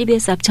있으면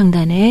CBS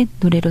합창단의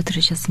노래로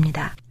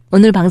들으셨습니다.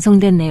 오늘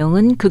방송된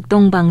내용은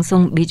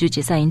극동방송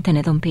미주지사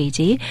인터넷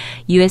홈페이지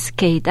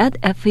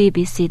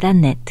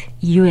usk.febc.net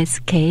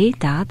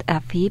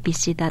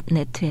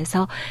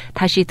usk.febc.net에서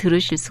다시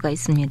들으실 수가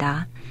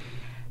있습니다.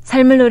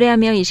 삶을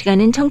노래하며 이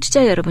시간은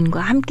청취자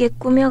여러분과 함께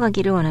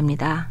꾸며가기를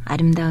원합니다.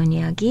 아름다운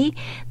이야기,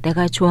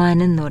 내가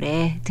좋아하는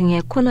노래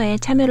등의 코너에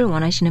참여를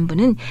원하시는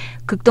분은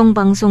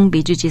극동방송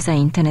미주지사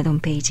인터넷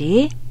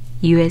홈페이지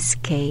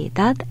usk.febc.net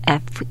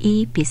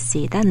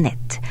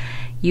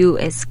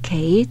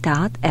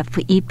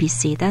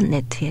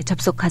usk.febc.net에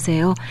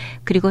접속하세요.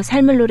 그리고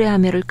삶을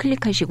노래하며를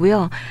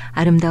클릭하시고요.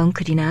 아름다운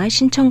글이나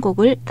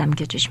신청곡을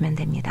남겨주시면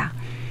됩니다.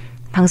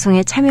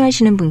 방송에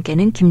참여하시는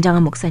분께는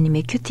김장한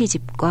목사님의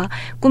큐티집과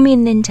꿈이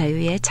있는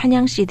자유의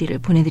찬양 CD를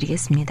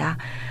보내드리겠습니다.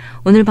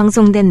 오늘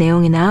방송된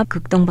내용이나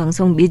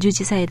극동방송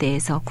미주지사에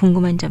대해서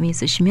궁금한 점이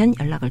있으시면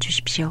연락을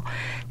주십시오.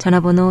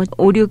 전화번호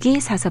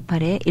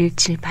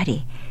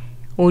 562-448-1782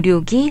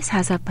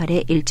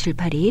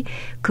 562-448-1782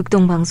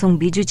 극동방송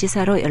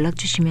미주지사로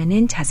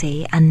연락주시면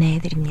자세히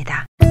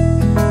안내해드립니다.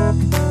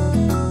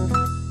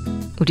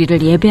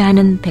 우리를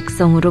예배하는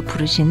백성으로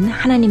부르신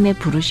하나님의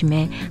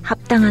부르심에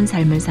합당한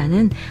삶을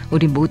사는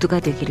우리 모두가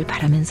되기를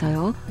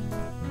바라면서요.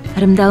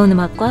 아름다운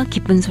음악과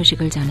기쁜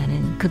소식을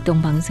전하는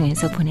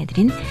극동방송에서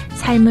보내드린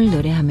삶을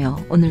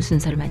노래하며 오늘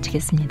순서를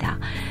마치겠습니다.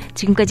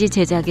 지금까지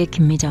제작의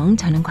김미정,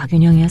 저는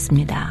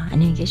곽윤영이었습니다.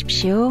 안녕히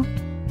계십시오.